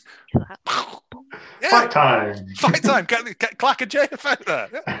 He's just fight time. Fight time. Get Clacker JF out there.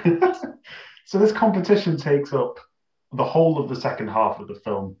 Yeah. So this competition takes up the whole of the second half of the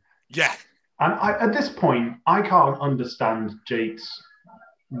film. Yeah. And at this point, I can't understand Jake's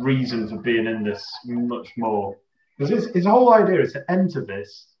reason for being in this much more. Because his whole idea is to enter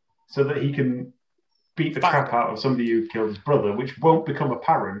this so that he can beat the crap out of somebody who killed his brother, which won't become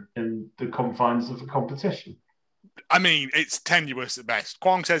apparent in the confines of the competition. I mean, it's tenuous at best.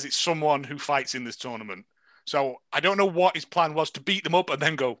 Kwong says it's someone who fights in this tournament. So I don't know what his plan was, to beat them up and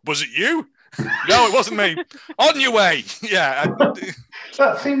then go, was it you? No, it wasn't me. On your way. Yeah.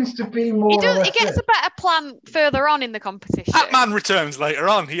 That seems to be more. He gets a better plan further on in the competition. Hat Man returns later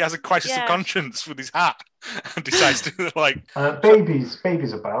on. He has a crisis of conscience with his hat and decides to like.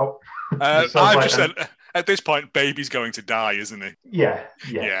 Baby's about. I've just said at this point, Baby's going to die, isn't he? Yeah.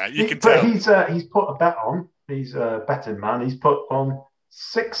 You can tell. But he's put a bet on. He's a betting man. He's put on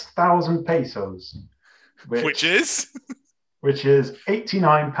 6,000 pesos, which is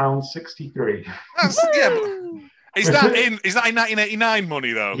 £89.63. Is that in 1989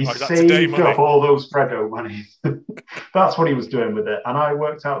 money though? He or is that saved today money? up all those Freddo monies. That's what he was doing with it, and I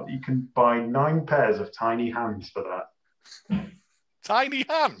worked out that you can buy 9 pairs of tiny hands for that. Tiny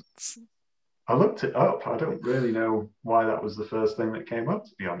hands. I looked it up. I don't really know why that was the first thing that came up,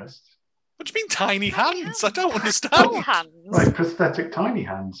 to be honest. What do you mean tiny hands? I don't understand. Small hands. Like prosthetic tiny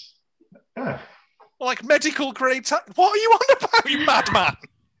hands. Yeah. Like medical grade. What are you on about, you madman?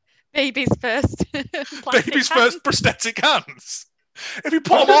 Baby's first. First prosthetic hands. If you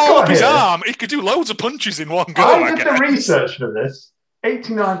put them all up his arm, he could do loads of punches in one go. I did the research for this.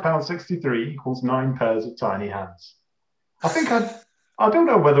 £89.63 equals 9 pairs of tiny hands. I think I don't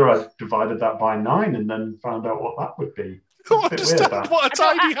know whether I divided that by 9 and then found out what that would be. I don't understand what a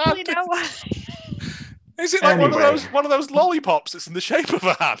tiny hand is. Is it like one of those lollipops that's in the shape of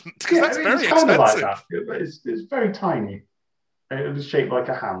a hand? Because that's very expensive. Like that. It's very tiny. It was shaped like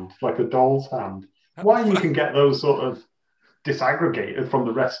a hand, like a doll's hand. Why you can get those sort of disaggregated from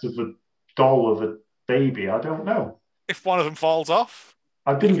the rest of the doll of a baby, I don't know. If one of them falls off,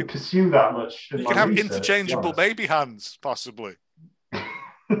 I didn't pursue that much. You can have interchangeable baby hands, possibly.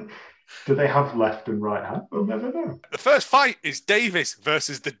 Do they have left and right hand? We'll never know. The first fight is Davis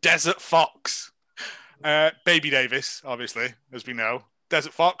versus the Desert Fox. Baby Davis, obviously, as we know.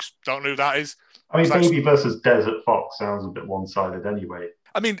 Desert Fox, don't know who that is. I mean, Baby versus Desert Fox sounds a bit one-sided anyway.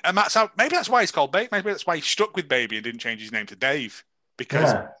 I mean, and maybe that's why he's called Baby. Maybe that's why he stuck with Baby and didn't change his name to Dave.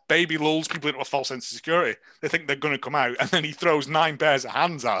 Because Baby lulls people into a false sense of security. They think they're going to come out, and then he throws 9 pairs of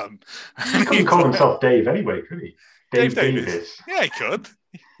hands at them. He couldn't call himself Dave anyway, could he? Dave Davis. Yeah, he could.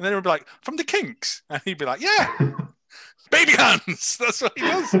 And then he'd be like, from the Kinks. And he'd be like, yeah, baby hands. That's what he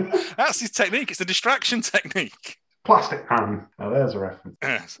does. That's his technique. It's a distraction technique. Plastic hand. Now there's a reference.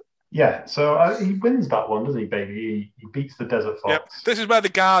 Yes. Yeah, so he wins that one, doesn't he, Baby? He beats the Desert Fox. Yep. This is where the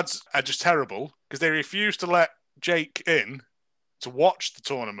guards are just terrible, because they refuse to let Jake in to watch the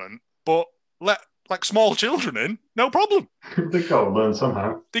tournament, but let like small children in, no problem. They've got to learn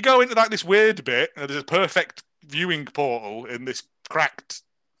somehow. They go into like this weird bit, and there's a perfect viewing portal in this cracked,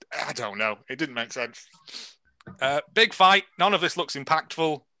 I don't know, it didn't make sense. Big fight, none of this looks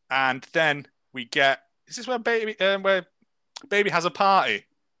impactful, and then we get, is this where Baby has a party?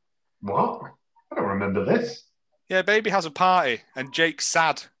 What? I don't remember this. Yeah, Baby has a party, and Jake's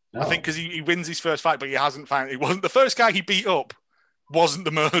sad. No. I think because he wins his first fight, but he hasn't found, he wasn't the first guy he beat up. Wasn't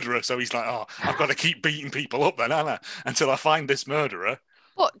the murderer, so he's like, oh, I've got to keep beating people up then, haven't I? Until I find this murderer.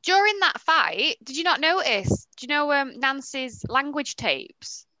 But during that fight, did you not notice? Do you know Nancy's language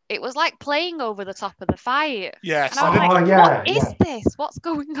tapes? It was like playing over the top of the fight. Yes. And I was like, what is this? What's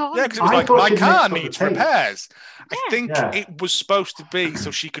going on? Yeah, because it was like, my car needs repairs. Yeah. I think it was supposed to be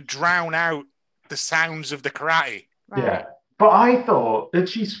so she could drown out the sounds of the karate. Right. Yeah. But I thought that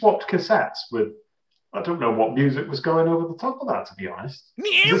she swapped cassettes with, I don't know what music was going over the top of that, to be honest.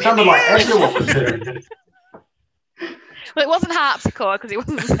 It sounded like everyone was doing it. Well, it wasn't harpsichord because it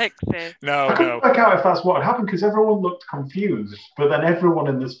wasn't sexy. I couldn't work out if that's what had happened because everyone looked confused, but then everyone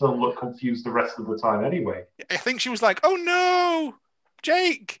in this film looked confused the rest of the time anyway. I think she was like, oh no,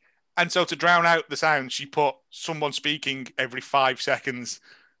 Jake. And so to drown out the sound, she put someone speaking every 5 seconds.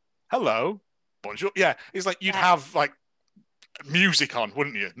 Hello. Bonjour. Yeah, it's like you'd have like music on,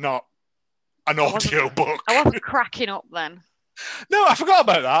 wouldn't you? Not an audio book. I wasn't cracking up then. No, I forgot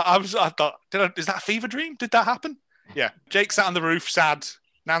about that. I thought, is that a fever dream? Did that happen? Yeah. Jake sat on the roof, sad.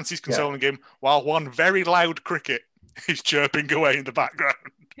 Nancy's consoling him, while one very loud cricket is chirping away in the background.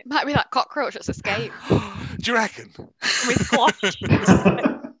 It might be that cockroach that's escaped. Do you reckon? With squash.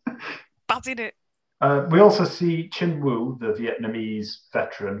 Buzzing it. We also see Chin Woo, the Vietnamese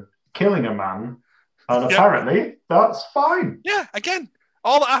veteran, killing a man, and apparently that's fine. Yeah, again.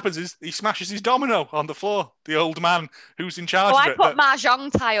 All that happens is he smashes his domino on the floor. The old man who's in charge of it. I put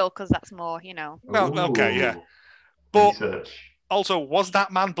mahjong tile because that's more, Well, okay, yeah. But also, was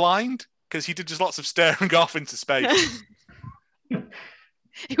that man blind? Because he did just lots of staring off into space.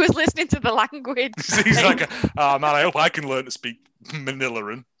 He was listening to the language. He's like, oh man, I hope I can learn to speak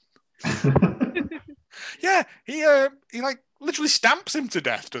Manilaran. Yeah, he like literally stamps him to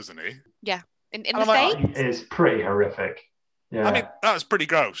death, doesn't he? Yeah, in And the I'm like, face. It's pretty horrific. Yeah. I mean, that's pretty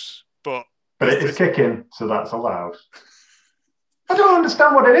gross, but it's kicking, so that's allowed. I don't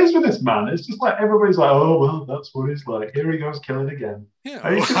understand what it is with this man. It's just like everybody's like, oh, well, that's what he's like. Here he goes killing again. yeah,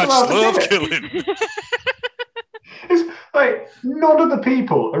 And he's I allowed just to do love it. killing. It's like none of the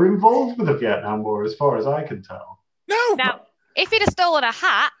people are involved with the Vietnam War, as far as I can tell. No, Now, if he'd have stolen a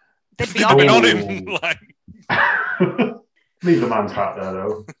hat, they'd be they've on been him. on him. him. Like, Leave the man's hat there,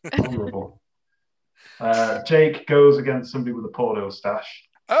 though. Honourable. Jake goes against somebody with a Porto stash.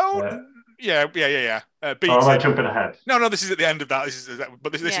 oh, yeah. Oh, Beats am I him. jumping ahead? No, this is at the end of that.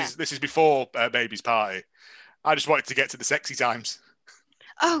 This is before Baby's party. I just wanted to get to the sexy times.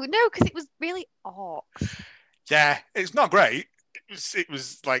 Oh no, because it was really awkward. Yeah, it's not great. It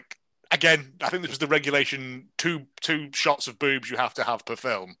was like, again, I think this was the regulation: two shots of boobs you have to have per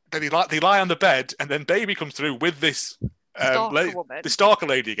film. Then they lie on the bed, and then Baby comes through with this Woman. the stalker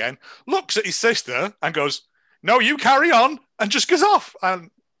lady again, looks at his sister and goes, "No, you carry on," and just goes off.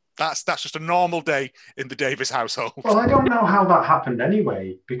 And that's just a normal day in the Davis household. Well, I don't know how that happened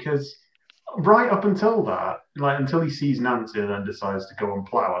anyway, because right up until that, like until he sees Nancy and then decides to go and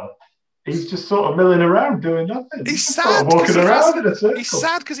plow her, he's just sort of milling around doing nothing. He's just sad sort of 'cause walking he around hasn't- in a circle. He's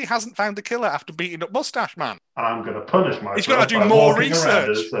sad because he hasn't found the killer after beating up Mustache Man. I'm going to punish myself. He's gotta do by more walking around in a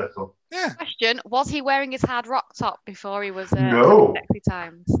research. circle. Yeah. Question: was he wearing his hard rock top before he was No. sexy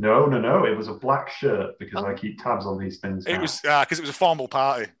times? No. It was a black shirt because Oh. I keep tabs on these things. It now. was because it was a formal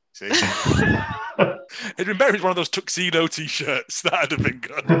party. See, it'd been better with one of those tuxedo T-shirts. That'd have been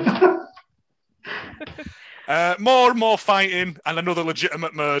good. More and more fighting and another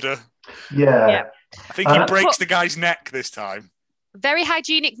legitimate murder. yeah. Yeah. I think he Uh, breaks the guy's neck this time. Very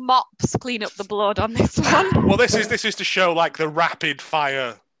hygienic mops clean up the blood on this one. Well, this is to show like the rapid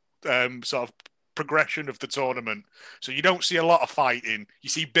fire sort of progression of the tournament. So you don't see a lot of fighting. You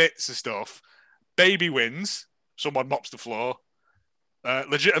see bits of stuff. Baby wins. Someone mops the floor.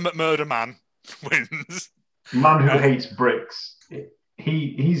 Legitimate murder man wins. Man who hates bricks.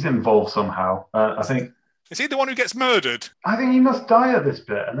 He's involved somehow. I think Is he the one who gets murdered? he must die at this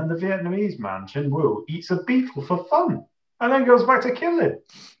bit, and then the Vietnamese man Chin Woo eats a beetle for fun, and then goes back to killing.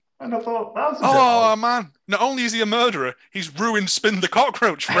 And I thought that was a bit Oh odd. man! Not only is he a murderer, he's ruined Spin the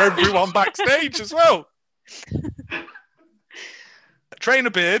Cockroach for everyone backstage as well. Trainer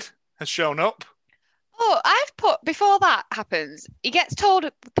Beard has shown up. Oh, I've put before that happens, he gets told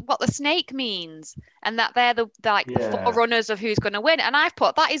what the snake means and that they're the Yeah. forerunners of who's going to win. And I've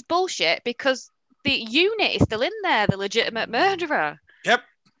put that is bullshit because the unit is still in there, the legitimate murderer. Yep.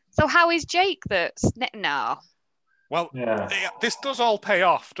 So how is Jake no? Well, Yeah. this does all pay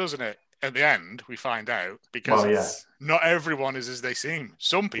off, doesn't it? At the end, we find out because Well, yeah. not everyone is as they seem.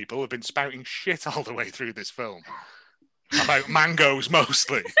 Some people have been spouting shit all the way through this film about mangoes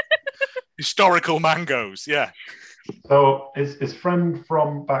mostly. Historical mangoes, yeah. So his friend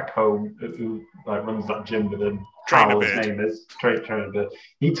from back home who like runs that gym with him, Trainer Hal, his Beard. name is Trainer Beard.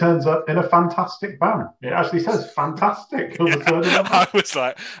 He turns up in a fantastic van. It actually says fantastic on the side of the van. I was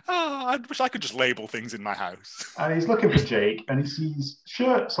like, oh, I wish I could just label things in my house. And he's looking for Jake, and he sees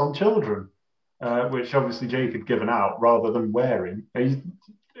shirts on children, which obviously Jake had given out rather than wearing. And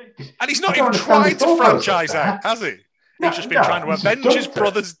he's not I don't even understand tried his to thought franchise process out, has he? No, He's just been no, trying to he's just avenge his dumped it.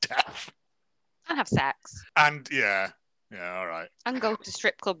 brother's death. And have sex And yeah, all right. and go to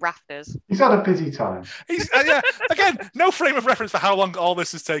strip club rafters. He's had a busy time. He's yeah. Again, no frame of reference for how long all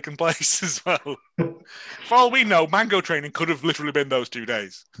this has taken place as well. For all we know, mango training could have literally been those 2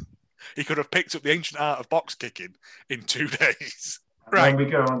 days. He could have picked up the ancient art of box kicking in 2 days. And Right. then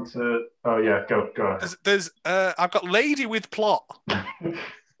we go on to go ahead. There's I've got lady with plot.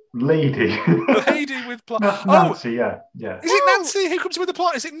 Lady. Lady with plot. Oh, Nancy, yeah. is it Nancy who comes with the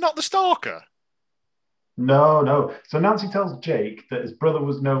plot? Is it not the stalker? No. So Nancy tells Jake that his brother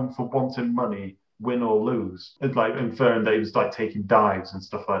was known for wanting money, win or lose. It's like inferring that he was like taking dives and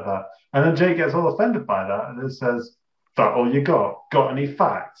stuff like that. And then Jake gets all offended by that and then says, "That all you got? Got any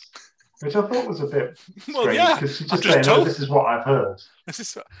facts?" Which I thought was a bit Well, strange yeah. because she's I've just just saying, told- "Oh, this is what I've heard." This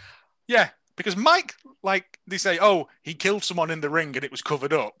is, yeah, because Mike, like they say, oh, he killed someone in the ring and it was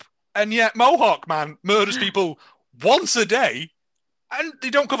covered up, and yet Mohawk Man murders people once a day, and they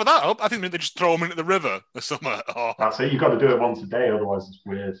don't cover that up. I think they just throw them into the river or something. Or, That's it. You've got to do it once a day, otherwise it's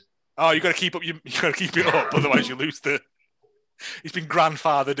weird. oh, you got to keep up. You got to keep it up, otherwise you lose the. He's been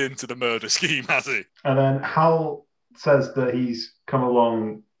grandfathered into the murder scheme, has he? And then Hal says that he's come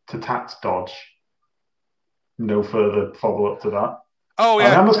along to tax dodge. No further follow up to that. Oh, And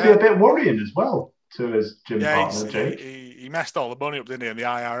yeah. that must be a bit worrying as well to his gym Yeah, partner, Jake. he messed all the money up, didn't he? And the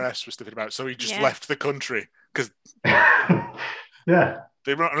IRS was thinking about it, so he just left the country because Yeah.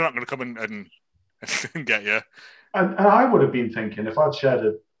 they're not going to come and get you. And I would have been thinking, if I'd shared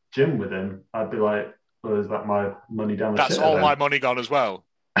a gym with him, I'd be like, well, is that my money down the That's shitter all then? my money gone as well.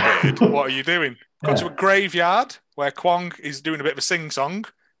 Dude, what are you doing? Got to a graveyard where Kwong is doing a bit of a sing-song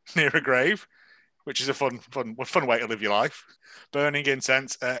near a grave, which is a fun way to live your life. Burning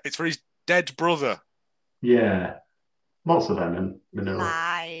incense. It's for his dead brother. Yeah. Lots of them in Manila.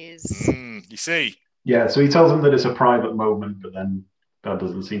 Lies. You see. Yeah, so he tells him that it's a private moment, but then that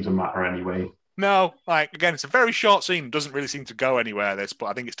doesn't seem to matter anyway. No, again, it's a very short scene. Doesn't really seem to go anywhere, this, but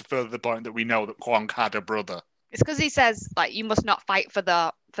I think it's to further the point that we know that Kwong had a brother. It's because he says, like, you must not fight for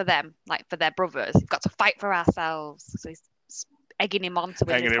them, like, for their brothers. You've got to fight for ourselves. So he's egging him on to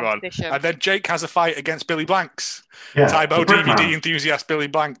win this competition. And then Jake has a fight against Billy Blanks. Yeah, Tybo DVD enthusiast Billy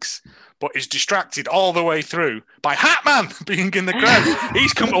Blanks, but is distracted all the way through by Hatman being in the crowd.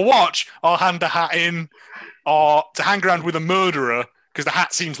 He's come to watch or hand a hat in or to hang around with a murderer because the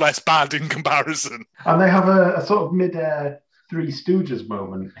hat seems less bad in comparison. And they have a sort of mid-air Three Stooges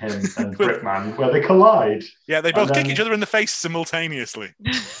moment, him and Brickman, where they collide. Yeah, they both kick each other in the face simultaneously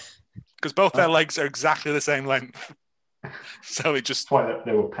because both their legs are exactly the same length. So it just... That's why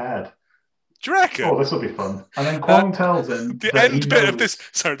they were paired. Do you reckon? Oh, this will be fun. And then Kwong tells him the end bit of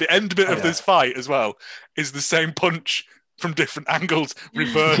this fight as well is the same punch from different angles,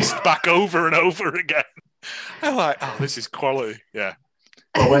 reversed back over and over again. I'm like, oh, this is quality. Yeah.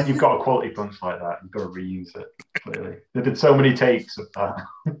 Well, when you've got a quality punch like that, you've got to reuse it, clearly. They did so many takes of that.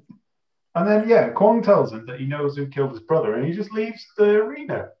 And then, Kwong tells him that he knows who killed his brother, and he just leaves the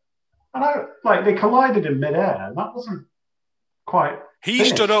arena. And they collided in midair, and that wasn't quite... He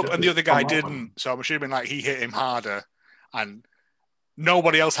stood up and the other guy didn't, so I'm assuming he hit him harder, and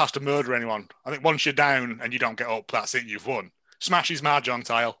nobody else has to murder anyone. I think once you're down and you don't get up, that's it, you've won. Smash his mahjong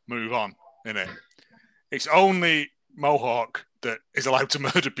tile, move on, innit? It's only Mohawk that is allowed to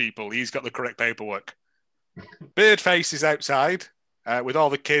murder people. He's got the correct paperwork. Beardface is outside with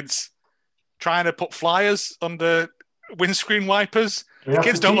all the kids trying to put flyers under windscreen wipers. The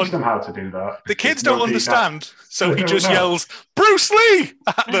kids don't teach them how to do that. The kids don't understand, so he just yells, Bruce Lee!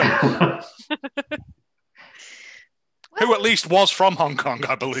 At them. Who at least was from Hong Kong,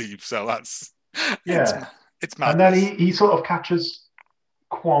 I believe. So that's... Yeah. It's madness. And then he sort of catches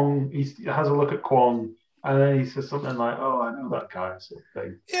Kwong. He has a look at Kwong, and then he says something like, oh, I know that guy, sort of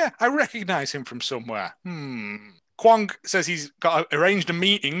thing. Yeah, I recognise him from somewhere. Kwong says he's arranged a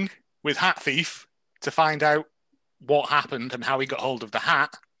meeting with Hat Thief to find out what happened and how he got hold of the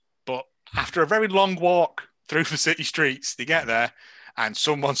hat. But after a very long walk through the city streets, they get there and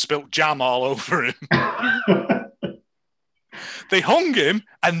someone spilt jam all over him. They hung him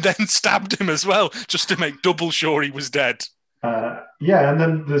and then stabbed him as well, just to make double sure he was dead. And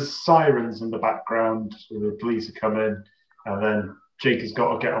then there's sirens in the background, so the police are coming, and then Jake has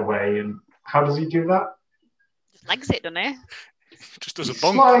got to get away. And how does he do that? Just legs it, doesn't he? Just does a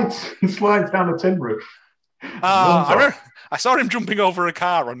bunk. He slides down a tin roof. I saw him jumping over a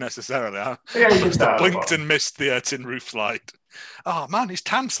car unnecessarily. He did that. Blinked and missed the tin roof slide. Oh man, his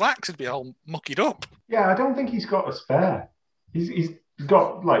tan slacks would be all muckied up. Yeah, I don't think he's got a spare. He's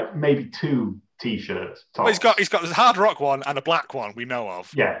got like maybe 2 t-shirts. Well, he's got this hard rock one and a black one we know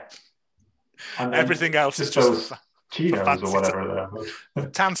of. Yeah. And everything else is just just chinos or whatever they're.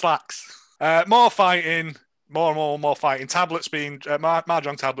 Tan slacks. More fighting. More fighting. Tablets being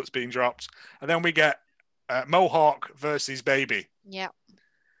mahjong tablets being dropped, and then we get Mohawk versus Baby. Yeah.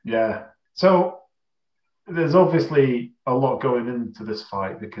 Yeah. So there's obviously a lot going into this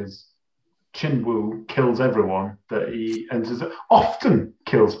fight because Chin Woo kills everyone that he enters. Often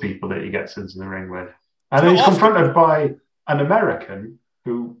kills people that he gets into the ring with, and then he's confronted by an American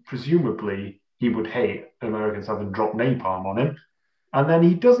who presumably he would hate Americans having dropped napalm on him, and then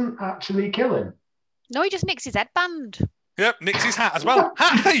he doesn't actually kill him. No, he just nicks his headband. Yep, nicks his hat as well.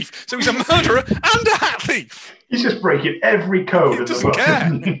 Hat thief! So he's a murderer and a hat thief! He's just breaking every code. He doesn't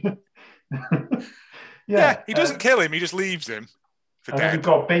care. Yeah, he doesn't kill him, he just leaves him for dead. We've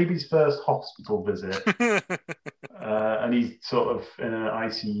got Baby's first hospital visit. And he's sort of in an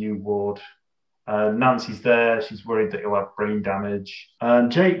ICU ward. Nancy's there. She's worried that he'll have brain damage. And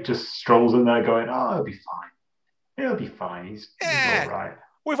Jake just strolls in there going, oh, he'll be fine. He'll be fine. He's all right.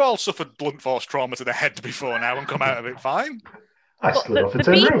 We've all suffered blunt force trauma to the head before now and come out of it fine. I slid off a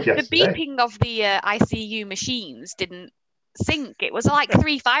tin roof yesterday. The beeping of the ICU machines didn't sync. It was like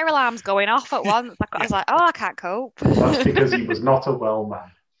 3 fire alarms going off at once. I was like, oh, I can't cope. That's because he was not a well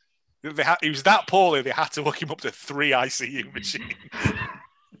man. He was that poorly, they had to hook him up to 3 ICU machines.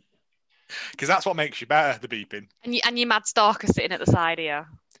 Because that's what makes you better, the beeping. And your mad stalker sitting at the side of you.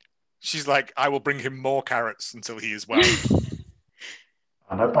 She's like, I will bring him more carrots until he is well.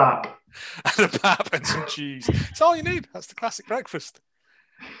 And a pap. And a pap and some cheese. It's all you need. That's the classic breakfast.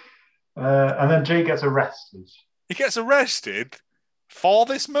 And then Jay gets arrested. He gets arrested for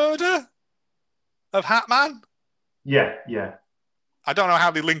this murder of Hatman? Yeah. I don't know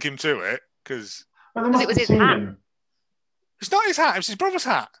how they link him to it, because... Well, they must it was have his seen hat. him. It's not his hat, it was his brother's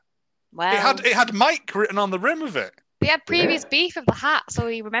hat. Well, It had Mike written on the rim of it. they had previous beef of the hat, so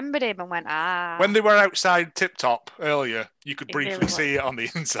he remembered him and went, When they were outside Tip Top earlier, you could It briefly really see it on the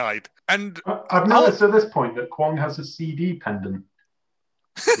inside. And I've noticed at this point that Kwong has a CD pendant.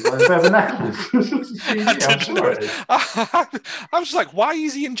 It's like a bit of a necklace. It's a CD, I'm sure it is. I was just like, why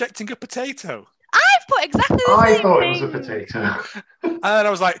is he injecting a potato? I've put exactly the I same thought thing. it was a potato. And then I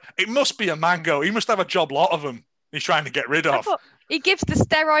was like, it must be a mango. He must have a job lot of them he's trying to get rid I of. thought he gives the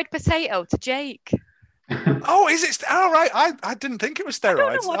steroid potato to Jake. Oh, is it? All right. I didn't think it was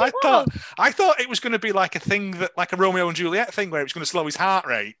steroids. what it was. I thought it was going to be like a thing that, like a Romeo and Juliet thing, where it was going to slow his heart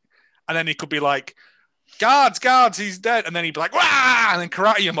rate, and then he could be like, "Guards, he's dead," and then he'd be like, "Wah!" and then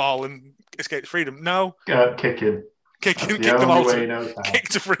karate them all and escape to freedom. No, Kick him. kick That's the them all only way he knows how. kick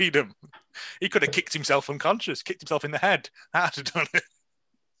to freedom. He could have kicked himself unconscious, kicked himself in the head. That'd have done it.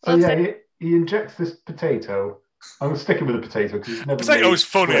 So yeah, he injects this potato. I'm sticking with the potato because it's never Potato's made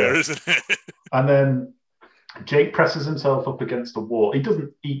funnier, clear. isn't it? And then Jake presses himself up against the wall. He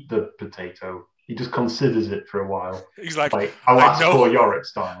doesn't eat the potato. He just considers it for a while. He's like, Alas know- for Yorick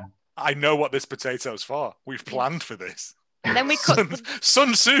style. I know what this potato's for. We've planned for this. And then we cut.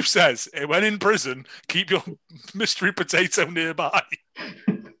 Sun Tzu says, when in prison, keep your mystery potato nearby.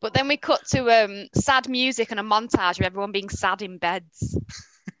 But then we cut to sad music and a montage of everyone being sad in beds.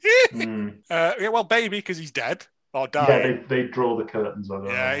 Yeah, well, baby, because he's dead or Yeah, dying. they draw the curtains on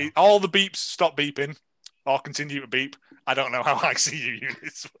it. Yeah, all the beeps stop beeping or continue to beep. I don't know how ICU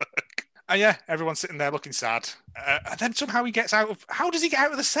units work. And yeah, everyone's sitting there looking sad. And then somehow he gets out of... How does he get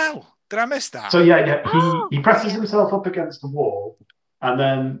out of the cell? Did I miss that? So yeah, he presses himself up against the wall, and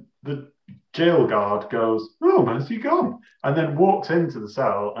then the jail guard goes, "Oh, where's he gone?" And then walks into the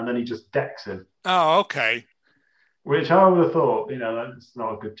cell, and then he just decks him. Oh, okay. Which I would have thought, that's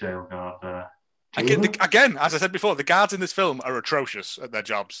not a good jail guard. Again, as I said before, the guards in this film are atrocious at their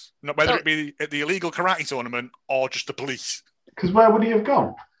jobs. Not whether So- it be at the illegal karate tournament or just the police. Because where would he have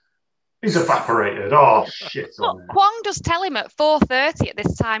gone? He's evaporated. Oh shit! Look, Kwong does tell him at 4:30 at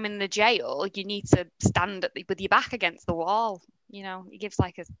this time in the jail, you need to stand with your back against the wall. He gives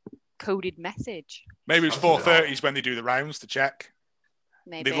like a coded message. Maybe it's 4:30 when they do the rounds to check.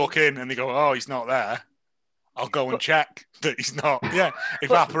 Maybe. They look in and they go, "Oh, he's not there. I'll go and check that he's not." Yeah,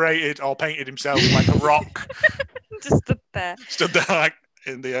 evaporated or painted himself like a rock. Just stood there. Stood there like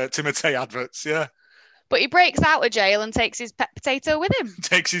in the Timotei adverts. Yeah, But he breaks out of jail and takes his pet potato with him.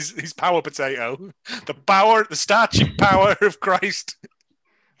 takes his power potato, the starchy power of Christ.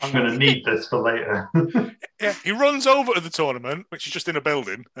 I'm going to need this for later. Yeah, he runs over to the tournament, which is just in a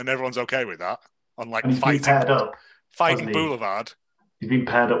building, and everyone's okay with that. On like And he's been paired up. Fighting hasn't he? Boulevard. He's been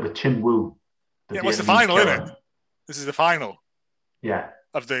paired up with Chin Woo. Yeah, what's the final, isn't it? This is the final Yeah.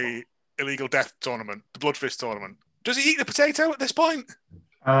 of the illegal death tournament, the Bloodfist tournament. Does he eat the potato at this point?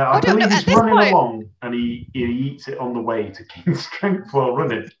 I don't know, believe at he's this running point- along and he eats it on the way to gain strength while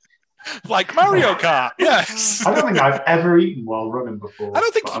running. Like Mario Kart, yes. I don't think I've ever eaten while running before. I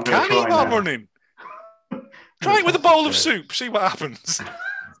don't think but you I'm gonna can eat try while now. running. Try it with a bowl of soup, see what happens.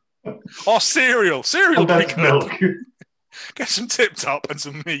 Or cereal. Cereal Condensed bacon. milk. Get some Tip Top and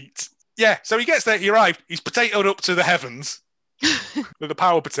some meat. Yeah, so he gets there, he arrived, he's potatoed up to the heavens with a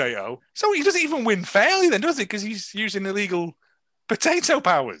power potato. So he doesn't even win fairly then, does he? Because he's using illegal potato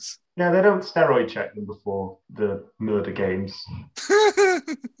powers. Yeah, they don't steroid check them before the murder games.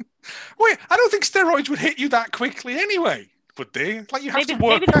 Wait, I don't think steroids would hit you that quickly anyway, would they? Like you have Maybe, to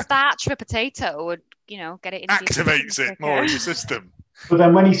work maybe the starch of a potato would, get it into your activates system it more quicker. in your system. But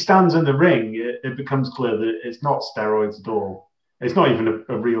then when he stands in the ring, it becomes clear that it's not steroids at all. It's not even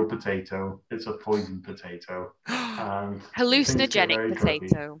a real potato. It's a poison potato. And things get very Hallucinogenic tricky.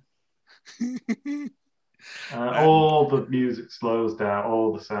 potato. All the music slows down.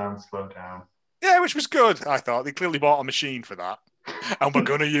 All the sounds slow down. Yeah, which was good, I thought. They clearly bought a machine for that. And we're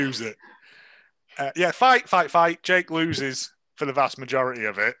going to use it. Yeah, fight. Jake loses for the vast majority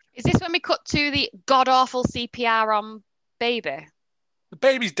of it. Is this when we cut to the god-awful CPR on Baby? The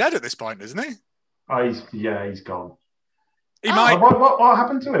baby's dead at this point, isn't he? Oh, he's gone. He might. What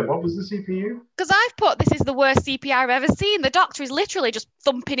happened to him? What was the CPU? Because I've put this is the worst CPR I've ever seen. The doctor is literally just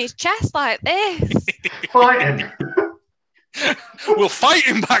thumping his chest like this. Fighting. We'll fight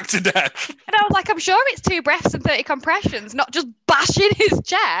him back to death. And I was like, I'm sure it's 2 breaths and 30 compressions, not just bashing his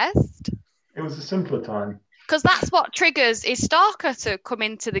chest. It was a simpler time. Because that's what triggers his stalker to come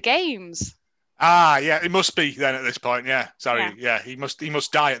into the games. Ah, yeah, it must be then at this point. Yeah, sorry. Yeah, he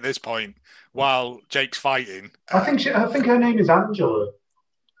must die at this point while Jake's fighting. I think her name is Angela,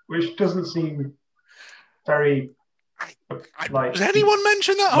 which doesn't seem very. Does anyone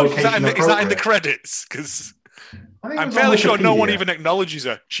mention that? Oh, is that in the credits? Because I'm fairly sure no one even acknowledges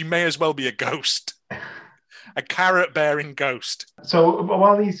her. She may as well be a ghost, a carrot-bearing ghost. So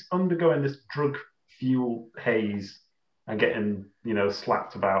while he's undergoing this drug fuel haze and getting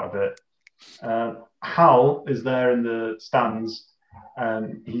slapped about a bit, Hal is there in the stands.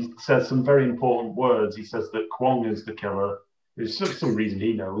 And he says some very important words. He says that Kwong is the killer. There's some reason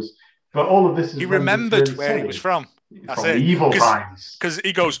he knows. But all of this is... He remembered where he was from. That's it. The evil times. Because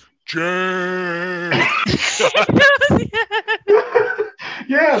he goes, Jake!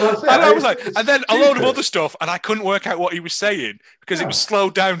 Yeah, that's it. And I was like, and then a load of other stuff, and I couldn't work out what he was saying because it was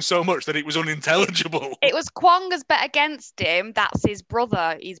slowed down so much that it was unintelligible. It was Kwong has bet against him. That's his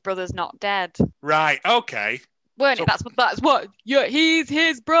brother. His brother's not dead. Right, okay. Weren't it? That's what. Yeah, he's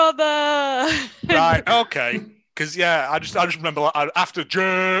his brother. Right, okay. Because I just remember after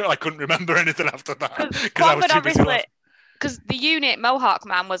I couldn't remember anything after that because I was too busy. Because the unit Mohawk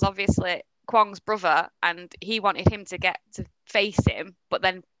Man was obviously Kwong's brother, and he wanted him to get to face him, but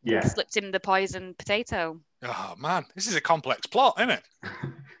then slipped him the poison potato. Oh man, this is a complex plot, isn't it?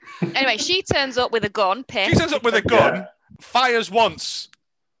 Anyway, she turns up with a gun. She turns up with a gun, fires once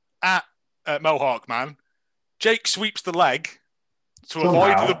at Mohawk Man. Jake sweeps the leg to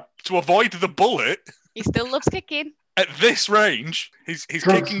avoid the bullet. He still loves kicking. At this range, he's Drugs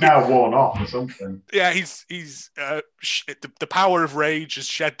kicking now worn off or something. Yeah, he's the power of rage has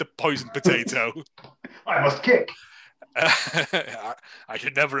shed the poisoned potato. I must kick. I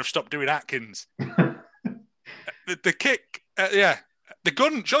should never have stopped doing Atkins. The kick, the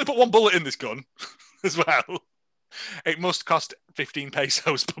gun. Should I put 1 bullet in this gun as well? It must cost 15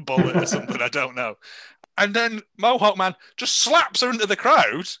 pesos per bullet or something. I don't know. And then Mohawk Man just slaps her into the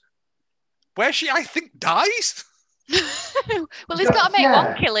crowd, where she, I think, dies. Well, he's got to make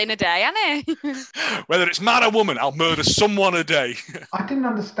 1 kill in a day, hasn't he? Whether it's man or woman, I'll murder someone a day. I didn't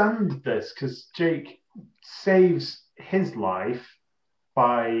understand this because Jake saves his life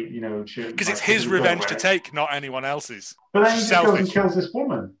by, because it's his revenge to take, not anyone else's. But then he just goes and kills this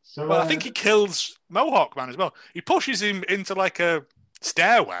woman. So, well, I think he kills Mohawk Man as well. He pushes him into like a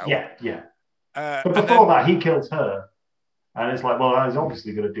stairwell. Yeah. But before that, he kills her. And it's like, well, he's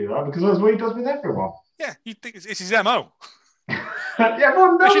obviously going to do that because that's what he does with everyone. Yeah, you think it's his MO.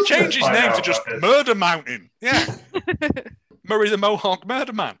 Everyone knows. He should change his name to just Murder Mountain. Yeah. Murray the Mohawk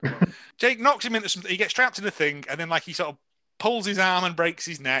Murder Man. Jake knocks him into something. He gets trapped in a thing, and then he sort of pulls his arm and breaks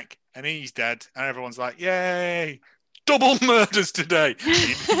his neck, and he's dead. And everyone's like, yay. Double murders today.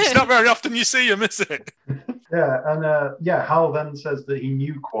 It's not very often you see him, is it? Yeah, and Hal then says that he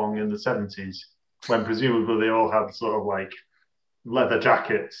knew Kwong in the 70s, when presumably they all had sort of like leather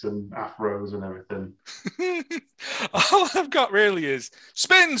jackets and afros and everything. All I've got really is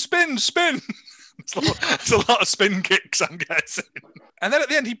spin, spin, spin. It's a lot of spin kicks, I'm guessing. And then at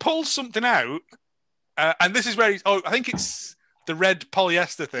the end, he pulls something out, and this is where I think it's the red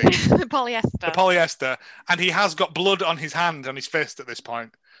polyester thing. The polyester. And he has got blood on his hand, on his fist at this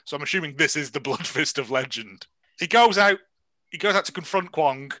point. So I'm assuming this is the blood fist of legend. He goes out to confront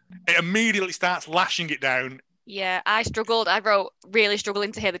Kwong. It immediately starts lashing it down. Yeah, I struggled. I wrote really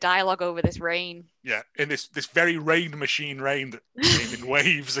struggling to hear the dialogue over this rain. Yeah, in this very rain machine rain that came in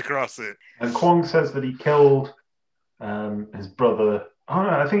waves across it. And Kwong says that he killed his brother. Oh no,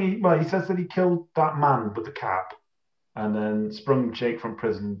 I think he says that he killed that man with the cap and then sprung Jake from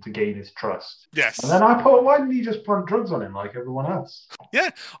prison to gain his trust. Yes. And then I thought, why didn't he just plant drugs on him like everyone else?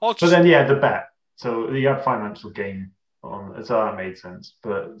 Yeah. But then, the bet. So he had financial gain on, so that made sense.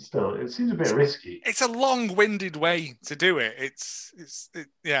 But still, it seems a bit risky. It's a long-winded way to do it. It's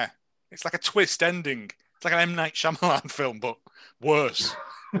like a twist ending. It's like an M. Night Shyamalan film, but worse,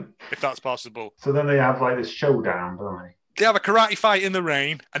 if that's possible. So then they have like this showdown, don't they? They have a karate fight in the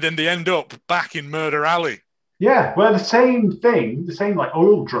rain, and then they end up back in Murder Alley. Yeah, where the same thing, the same like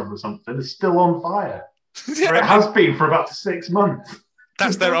oil drum or something, is still on fire. Yeah, it has been for about 6 months.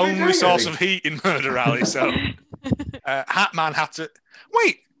 That's their only source of heat in Murder Alley. So Hatman had to...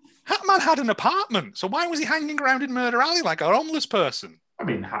 Wait, Hatman had an apartment, so why was he hanging around in Murder Alley like a homeless person? I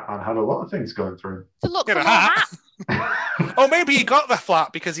mean, Hatman had a lot of things going through. To look for more hats. Oh, maybe he got the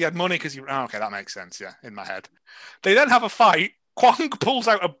flat because he had money. Oh, okay, that makes sense. Yeah, in my head. They then have a fight. Kwong pulls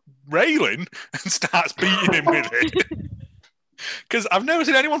out a railing and starts beating him with it. Because I've never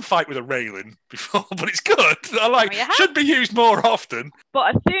seen anyone fight with a railing before, but it's good. Should be used more often.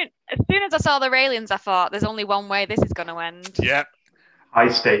 But as soon as I saw the railings, I thought there's only one way this is going to end. Yep. High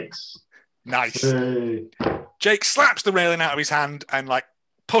stakes. Nice. Hey. Jake slaps the railing out of his hand and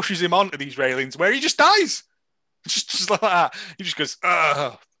pushes him onto these railings where he just dies. Just like that. He just goes,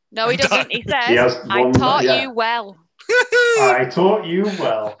 ugh. No, he doesn't. He says, I taught you well. I taught you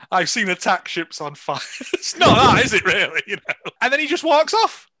well. I've seen attack ships on fire. It's not that, is it really? And then he just walks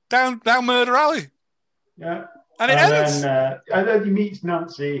off down Murder Alley. Yeah. And it ends. And then he meets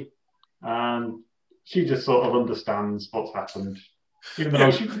Nancy, and she just sort of understands what's happened. Even though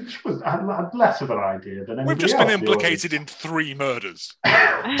she had less of an idea than anybody We've just else. been implicated in 3 murders.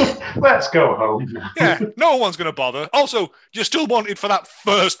 Let's go home. Yeah, no one's going to bother. Also, you're still wanted for that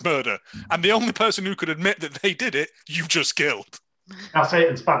first murder. And the only person who could admit that they did it, you just killed. I'll say it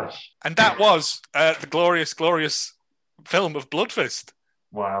in Spanish. And that was the glorious, glorious film of Bloodfist.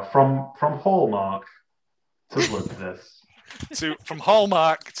 Wow, from Hallmark to Bloodfist. From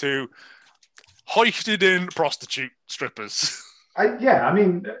Hallmark to hoisted in prostitute strippers. I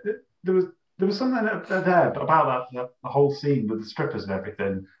mean, there was something there about that the whole scene with the strippers and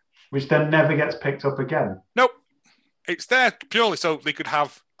everything, which then never gets picked up again. Nope. It's there purely so they could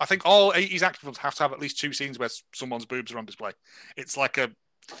have, I think all 80s action films have to have at least 2 scenes where someone's boobs are on display. It's like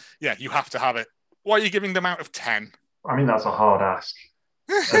you have to have it. What are you giving them out of 10? I mean, that's a hard ask.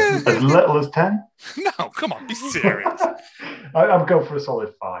 As little as 10? No, come on, be serious. I'd go for a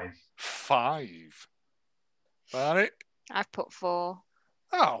solid 5. 5. Got it? I've put 4.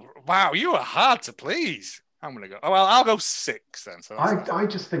 Oh, wow, you are hard to please. I'm going to go. Oh, well, I'll go 6 then. So I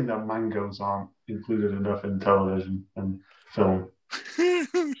just think that mangoes aren't included enough in television and film.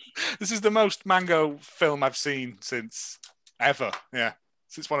 This is the most mango film I've seen since ever. Yeah,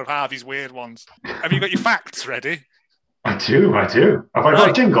 since one of Harvey's weird ones. Have you got your facts ready? I do. Have I got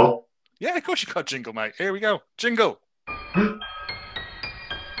a jingle? Yeah, of course you got a jingle, mate. Here we go. Jingle.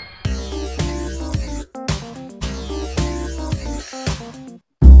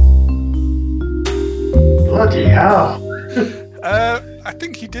 Bloody hell. I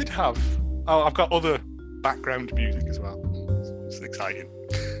think he did have... Oh, I've got other background music as well. It's exciting.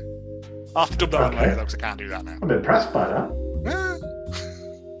 I'll have to dub that on later, though, because I can't do that now. I'm impressed by that.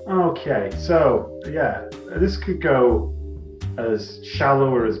 Okay, so, yeah, this could go as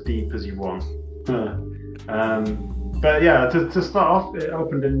shallow or as deep as you want. But yeah, to start off, it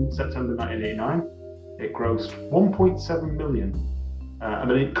opened in September 1989. It grossed $1.7 million. I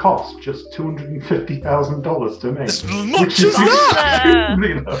mean, it cost just $250,000 to make. As much as that!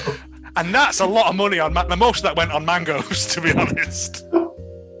 And that's a lot of money on... Most of that went on mangoes, to be honest.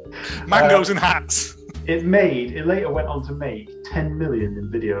 Mangoes and hats. It later went on to make 10 million in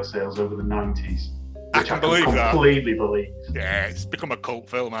video sales over the 90s. I can believe that. Completely believe. Yeah, it's become a cult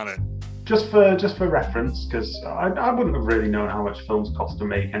film, hasn't it? Just for reference, because I wouldn't have really known how much films cost to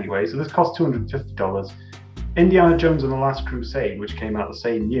make anyway. So this cost $250. Indiana Jones and the Last Crusade, which came out the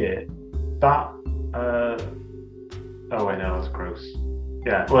same year, that... oh wait, no, that's gross.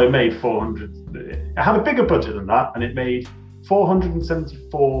 Yeah, well, it made 400... It had a bigger budget than that, and it made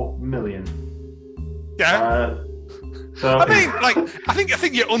 474 million. Yeah. So I mean, I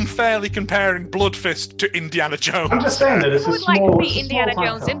think you're unfairly comparing Bloodfist to Indiana Jones. I'm just saying that it's I would like to see Indiana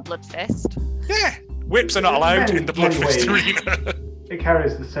Jones in Bloodfist. Yeah, whips are not allowed in the Bloodfist arena. It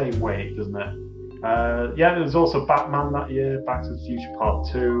carries the same weight, doesn't it? Yeah, there was also Batman that year, Back to the Future Part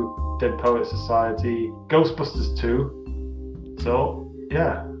 2, Dead Poets Society, Ghostbusters 2. So,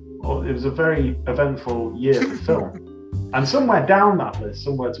 yeah, it was a very eventful year for film. And somewhere down that list,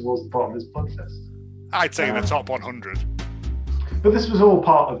 somewhere towards the bottom, is Bloodfist. I'd say the top 100. But this was all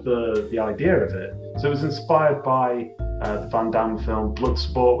part of the idea of it. So it was inspired by the Van Damme film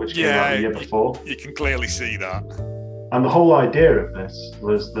Bloodsport, which came out the year before. You can clearly see that. And the whole idea of this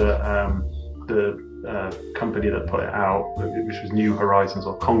was that the company that put it out, which was New Horizons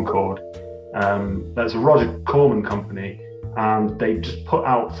or Concord, that's a Roger Corman company, and they just put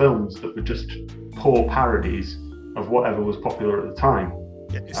out films that were just poor parodies of whatever was popular at the time.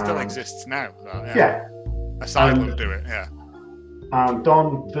 Yeah, it still exists now. Yeah. Asylum do it, yeah. And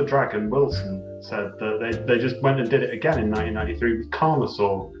Don the Dragon Wilson said that they just went and did it again in 1993 with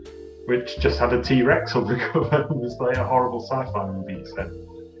Carnosaur, which just had a T-Rex on the cover. It was like a horrible sci-fi movie, he said.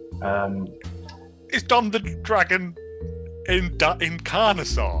 Is Don the Dragon in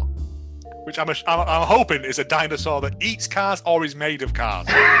Carnosaur? Which I'm hoping is a dinosaur that eats cars or is made of cars.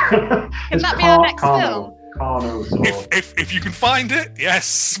 Can that be our next film? Carnos or... If you can find it,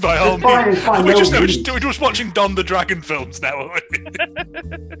 yes, by all It's means. fine, We're no just watching Don the Dragon films now.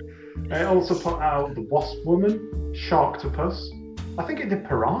 It also put out The Wasp Woman, Sharktopus. I think it did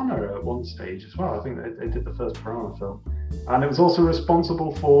Piranha at one stage as well. I think they did the first Piranha film. And it was also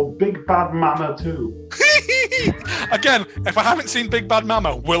responsible for Big Bad Mama 2. Again, if I haven't seen Big Bad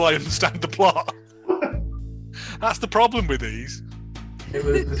Mama, will I understand the plot? That's the problem with these. It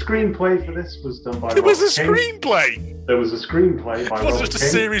was the screenplay for this was done by. There was a Robert King. screenplay. There was a screenplay by. It was Robert just a King.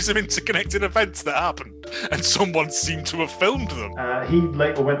 series of interconnected events that happened, and someone seemed to have filmed them. He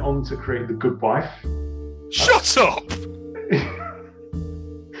later went on to create The Good Wife. Shut up!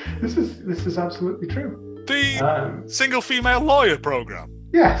 This is absolutely true. The single female lawyer program.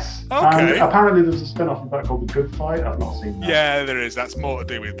 Yes. Okay. And apparently there's a spin-off of that called The Good Fight. I've not seen that. Yeah, there is. That's more to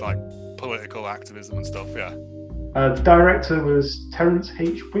do with like political activism and stuff. Yeah. The director was Terence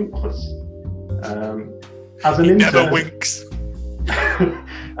H. Winkless. As an He intern, never winks.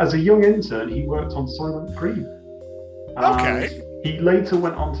 as a young intern, he worked on Soylent Green. Okay. He later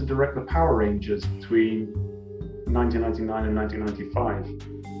went on to direct the Power Rangers between 1999 and 1995.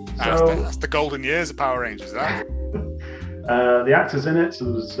 That's the golden years of Power Rangers, that. The actors in it, so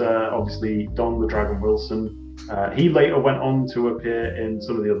there was obviously Don the Dragon Wilson. He later went on to appear in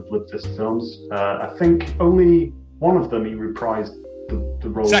some of the other Bloodfist films. I think only one of them he reprised the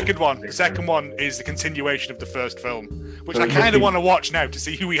role. The second one is the continuation of the first film, which So I it kind must of be- want to watch now to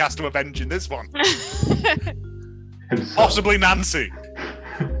see who he has to avenge in this one. Himself. Possibly Nancy.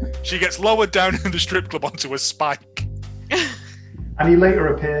 She gets lowered down in the strip club onto a spike. And he later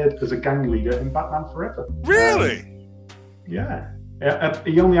appeared as a gang leader in Batman Forever. Really? Yeah.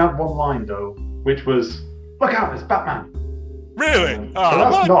 He only had one line though, which was, "Look out, it's Batman." Really? So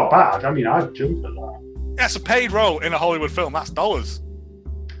that's not bad. I mean, I'd jump at that. That's a paid role in a Hollywood film. That's dollars.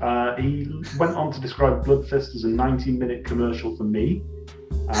 He went on to describe Bloodfist as a 90-minute commercial for me.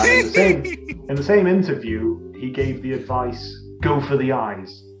 In the same interview, he gave the advice, "Go for the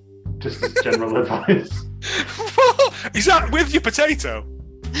eyes," just as general advice. Is that with your potato?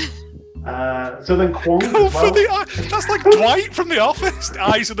 So then Kwon Go as well. for the eye. That's like Dwight from The Office. The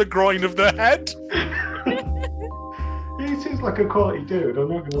eyes are the groin of the head. He seems like a quality dude, I'm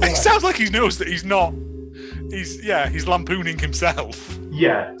not gonna lie. It sounds like he knows that he's not. He's lampooning himself.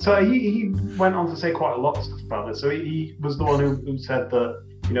 Yeah, so he went on to say quite a lot of stuff about this. So he was the one who said that,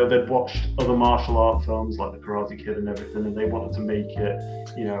 you know, they'd watched other martial art films like The Karate Kid and everything, and they wanted to make it,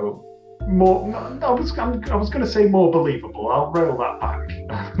 you know, more. I was going to say more believable. I'll rail that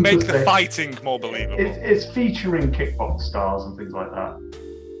back. Make the fighting more believable. It's featuring kickbox stars and things like that.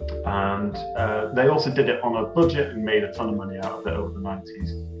 And they also did it on a budget and made a ton of money out of it over the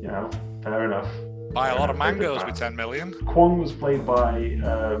 90s. You know, fair enough. Buy a lot of mangoes with 10 million. Kwon was played by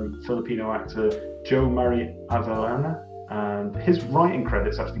Filipino actor Joe Mari Avellana, and his writing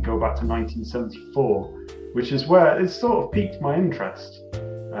credits actually go back to 1974, which is where it sort of piqued my interest.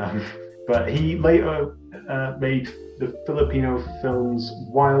 But he later made the Filipino films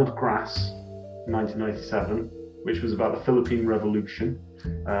Wild Grass in 1997, which was about the Philippine Revolution.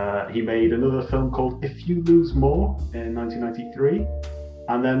 He made another film called If You Lose More in 1993.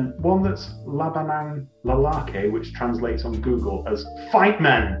 And then one that's Labanang Lalake, which translates on Google as Fight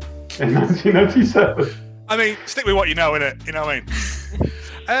Men in 1997. I mean, stick with what you know, innit? You know what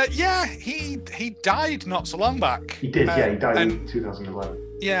I mean? Yeah, he died not so long back. He did, he died in 2011.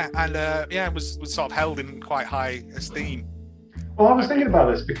 Yeah, and was sort of held in quite high esteem. Well, I was thinking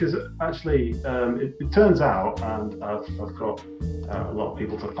about this because actually it turns out, and I've got a lot of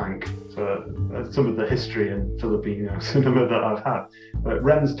people to thank for some of the history in Filipino cinema that I've had. But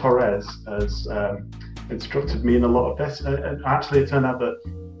Renz Torres has instructed me in a lot of this. And actually, it turned out that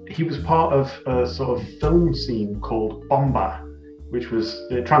he was part of a sort of film scene called Bomba, which was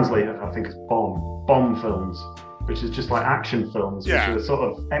translated, I think, as bomb films, which is just like action films, which are sort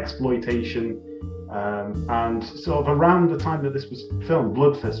of exploitation. And sort of around the time that this was filmed,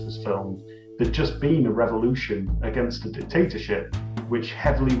 Bloodfist was filmed, there'd just been a revolution against a dictatorship which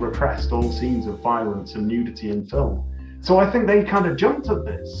heavily repressed all scenes of violence and nudity in film. So I think they kind of jumped at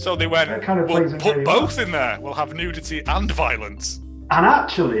this. So they went, we'll put both in there. We'll have nudity and violence. And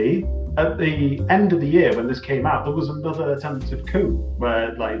actually, at the end of the year when this came out, there was another attempted coup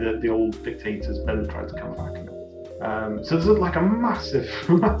where like the old dictators then tried to come back. So there's like a massive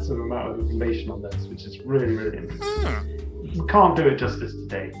amount of information on this, which is really, really interesting. We can't do it justice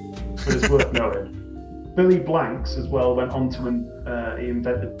today, but it's worth knowing. Billy Blanks as well went on to he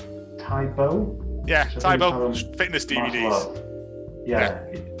invented Taebo. Yeah, Taebo fitness DVDs. Yeah.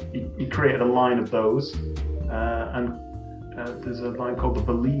 He created a line of those, and there's a line called the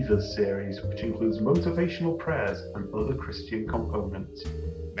Believers series, which includes motivational prayers and other Christian components.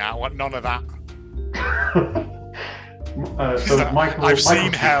 Nah, I want none of that. Michael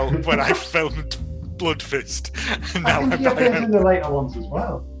seen hell when I filmed Blood Fist. And now I think he appears in the later ones as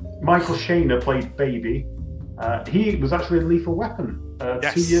well. Michael Shayner played Baby. He was actually in Lethal Weapon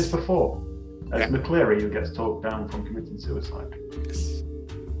 2 years before. As McCleary, who gets talked down from committing suicide. Yes.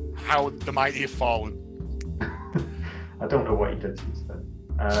 How the mighty have fallen. I don't know what he did since then.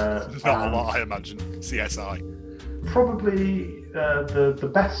 Not a lot, I imagine. CSI. Probably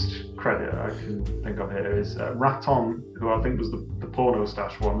the best credit I can think of here is Raton, who I think was the porno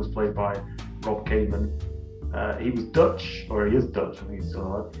stash one, was played by Rob Kamen. He was Dutch, or he is Dutch, I think he's still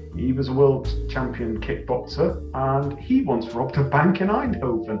alive. He was a world champion kickboxer, and he once robbed a bank in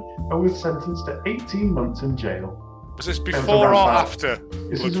Eindhoven and was sentenced to 18 months in jail. Was this before or after?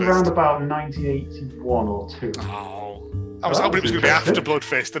 This was around about 1981 or 2. Oh. I was hoping it was going to be after Blood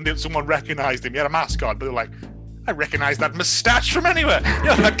Fist, and then someone recognised him. He had a mask on, but they're like, I recognise that moustache from anywhere.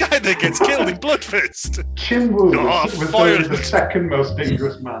 Yeah, that guy that gets killed in Blood Fist. Chin Woo was the second most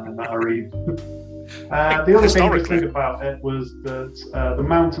dangerous man in that arena. The other dangerous thing about it was that the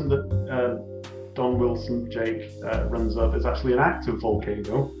mountain that Don Wilson, Jake, runs up is actually an active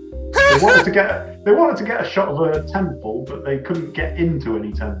volcano. They wanted to get a shot of a temple, but they couldn't get into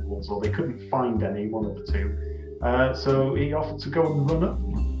any temples, or they couldn't find any, one of the two. So he offered to go and run up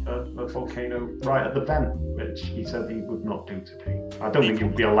a volcano right at the vent, which he said he would not do today. I don't think he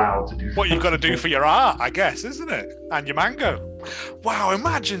would be allowed to do that. What you've got to do for your art, I guess, isn't it? And your mango. Wow,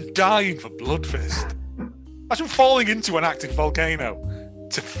 imagine dying for Blood Fist. Imagine falling into an active volcano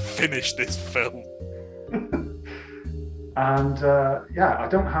to finish this film. And I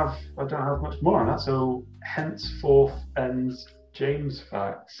don't have much more on that. So henceforth ends James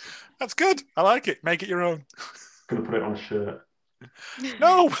Facts. That's good. I like it. Make it your own. Gonna put it on a shirt.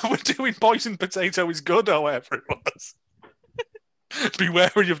 No, we're doing poisoned potato is good, or whatever it was. Be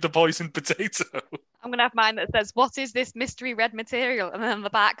wary of the poisoned potato. I'm going to have mine that says, what is this mystery red material? And then on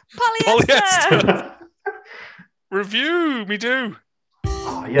the back, Polyester. polyester. Review, me do.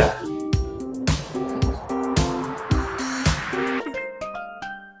 Oh, yeah.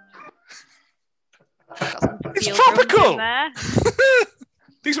 It's tropical.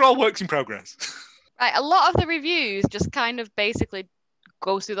 These are all works in progress. Right, a lot of the reviews just kind of basically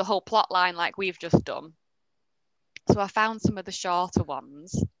go through the whole plot line like we've just done. So I found some of the shorter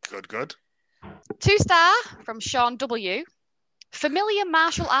ones. Good. 2-star from Sean W. Familiar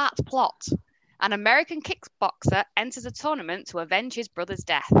martial arts plot. An American kickboxer enters a tournament to avenge his brother's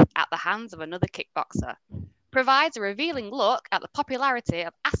death at the hands of another kickboxer. Provides a revealing look at the popularity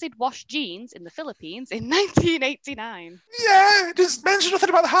of acid-wash jeans in the Philippines in 1989. Yeah, just mention nothing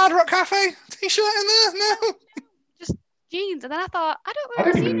about the Hard Rock Cafe t-shirt in there, no. Just jeans, and then I thought, I I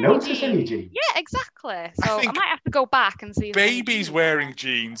didn't even notice any jeans. Yeah, exactly. So I might have to go back and see. If Baby's wearing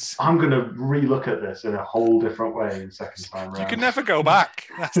jeans. I'm going to relook at this in a whole different way the second time around. You can never go back.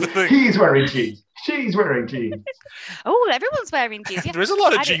 That's the thing. He's wearing jeans. She's wearing jeans. Oh, everyone's wearing jeans. Yeah. There is a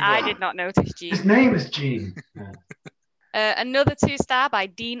lot of jeans. I did not notice jeans. His name is Gene. Another 2-star by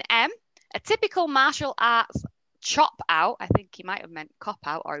Dean M. A typical martial arts chop out. I think he might have meant cop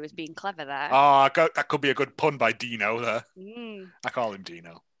out, or he was being clever there. Oh, that could be a good pun by Dino there. Mm. I call him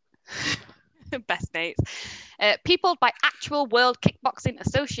Dino. Best mates. Peopled by actual World Kickboxing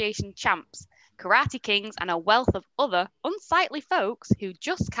Association champs, karate kings, and a wealth of other unsightly folks who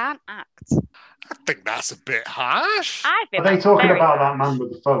just can't act. I think that's a bit harsh. Are they talking about that man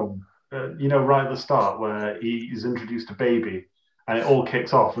with the phone? Right at the start where he's introduced a baby and it all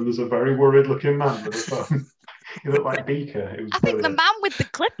kicks off and there's a very worried looking man with a phone. He looked like Beaker. I think the man with the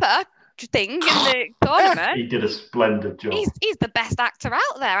clipper thing in the tournament. He did a splendid job. He's the best actor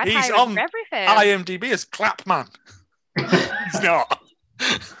out there. He's hire him on for everything. IMDb as Clapman. He's not.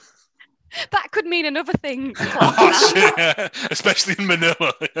 That could mean another thing. Oh, shit. Especially in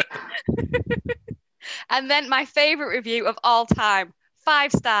Manila. And then my favourite review of all time,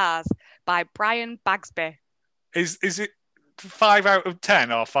 5 stars by Brian Bagsby. Is it 5 out of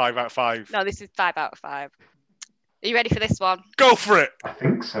 10 or 5 out of 5? No, this is 5 out of 5. Are you ready for this one? Go for it. I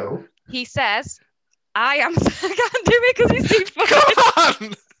think so. He says, I can't do it because it's too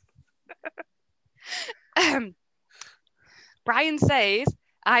funny. Come on! Brian says,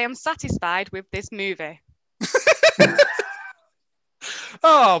 I am satisfied with this movie.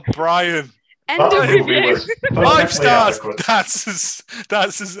 Oh, Brian. End of review. 5 stars. That's as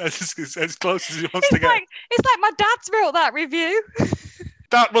close as he wants to get. It's like my dad's wrote that review.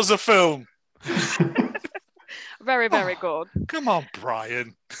 That was a film. Very, very good. Come on,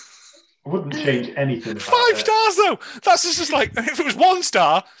 Brian. I wouldn't change anything about 5 it. stars though. That's just like, if it was 1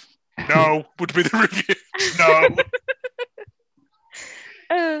 star, no, would be the review.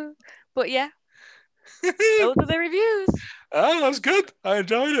 No. But yeah, those are the reviews. Oh, that was good. I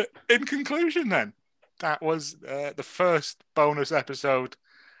enjoyed it. In conclusion, then, that was the first bonus episode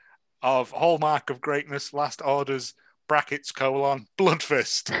of Hallmark of Greatness, Last Orders, brackets, Blood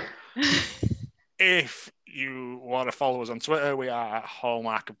Fist. If you want to follow us on Twitter, we are at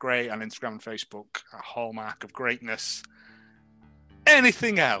Hallmark of Great, and Instagram and Facebook at Hallmark of Greatness.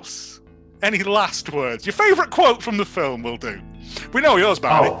 Anything else? Any last words? Your favourite quote from the film will do. We know yours,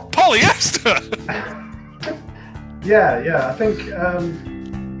 Barney. Oh. Polyester! Yeah, I think,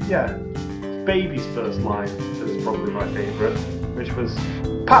 Baby's first line is probably my favourite, which was,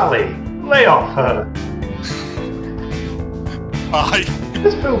 Pally, lay off her. Bye.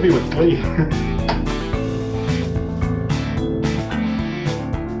 Just fill me with glee.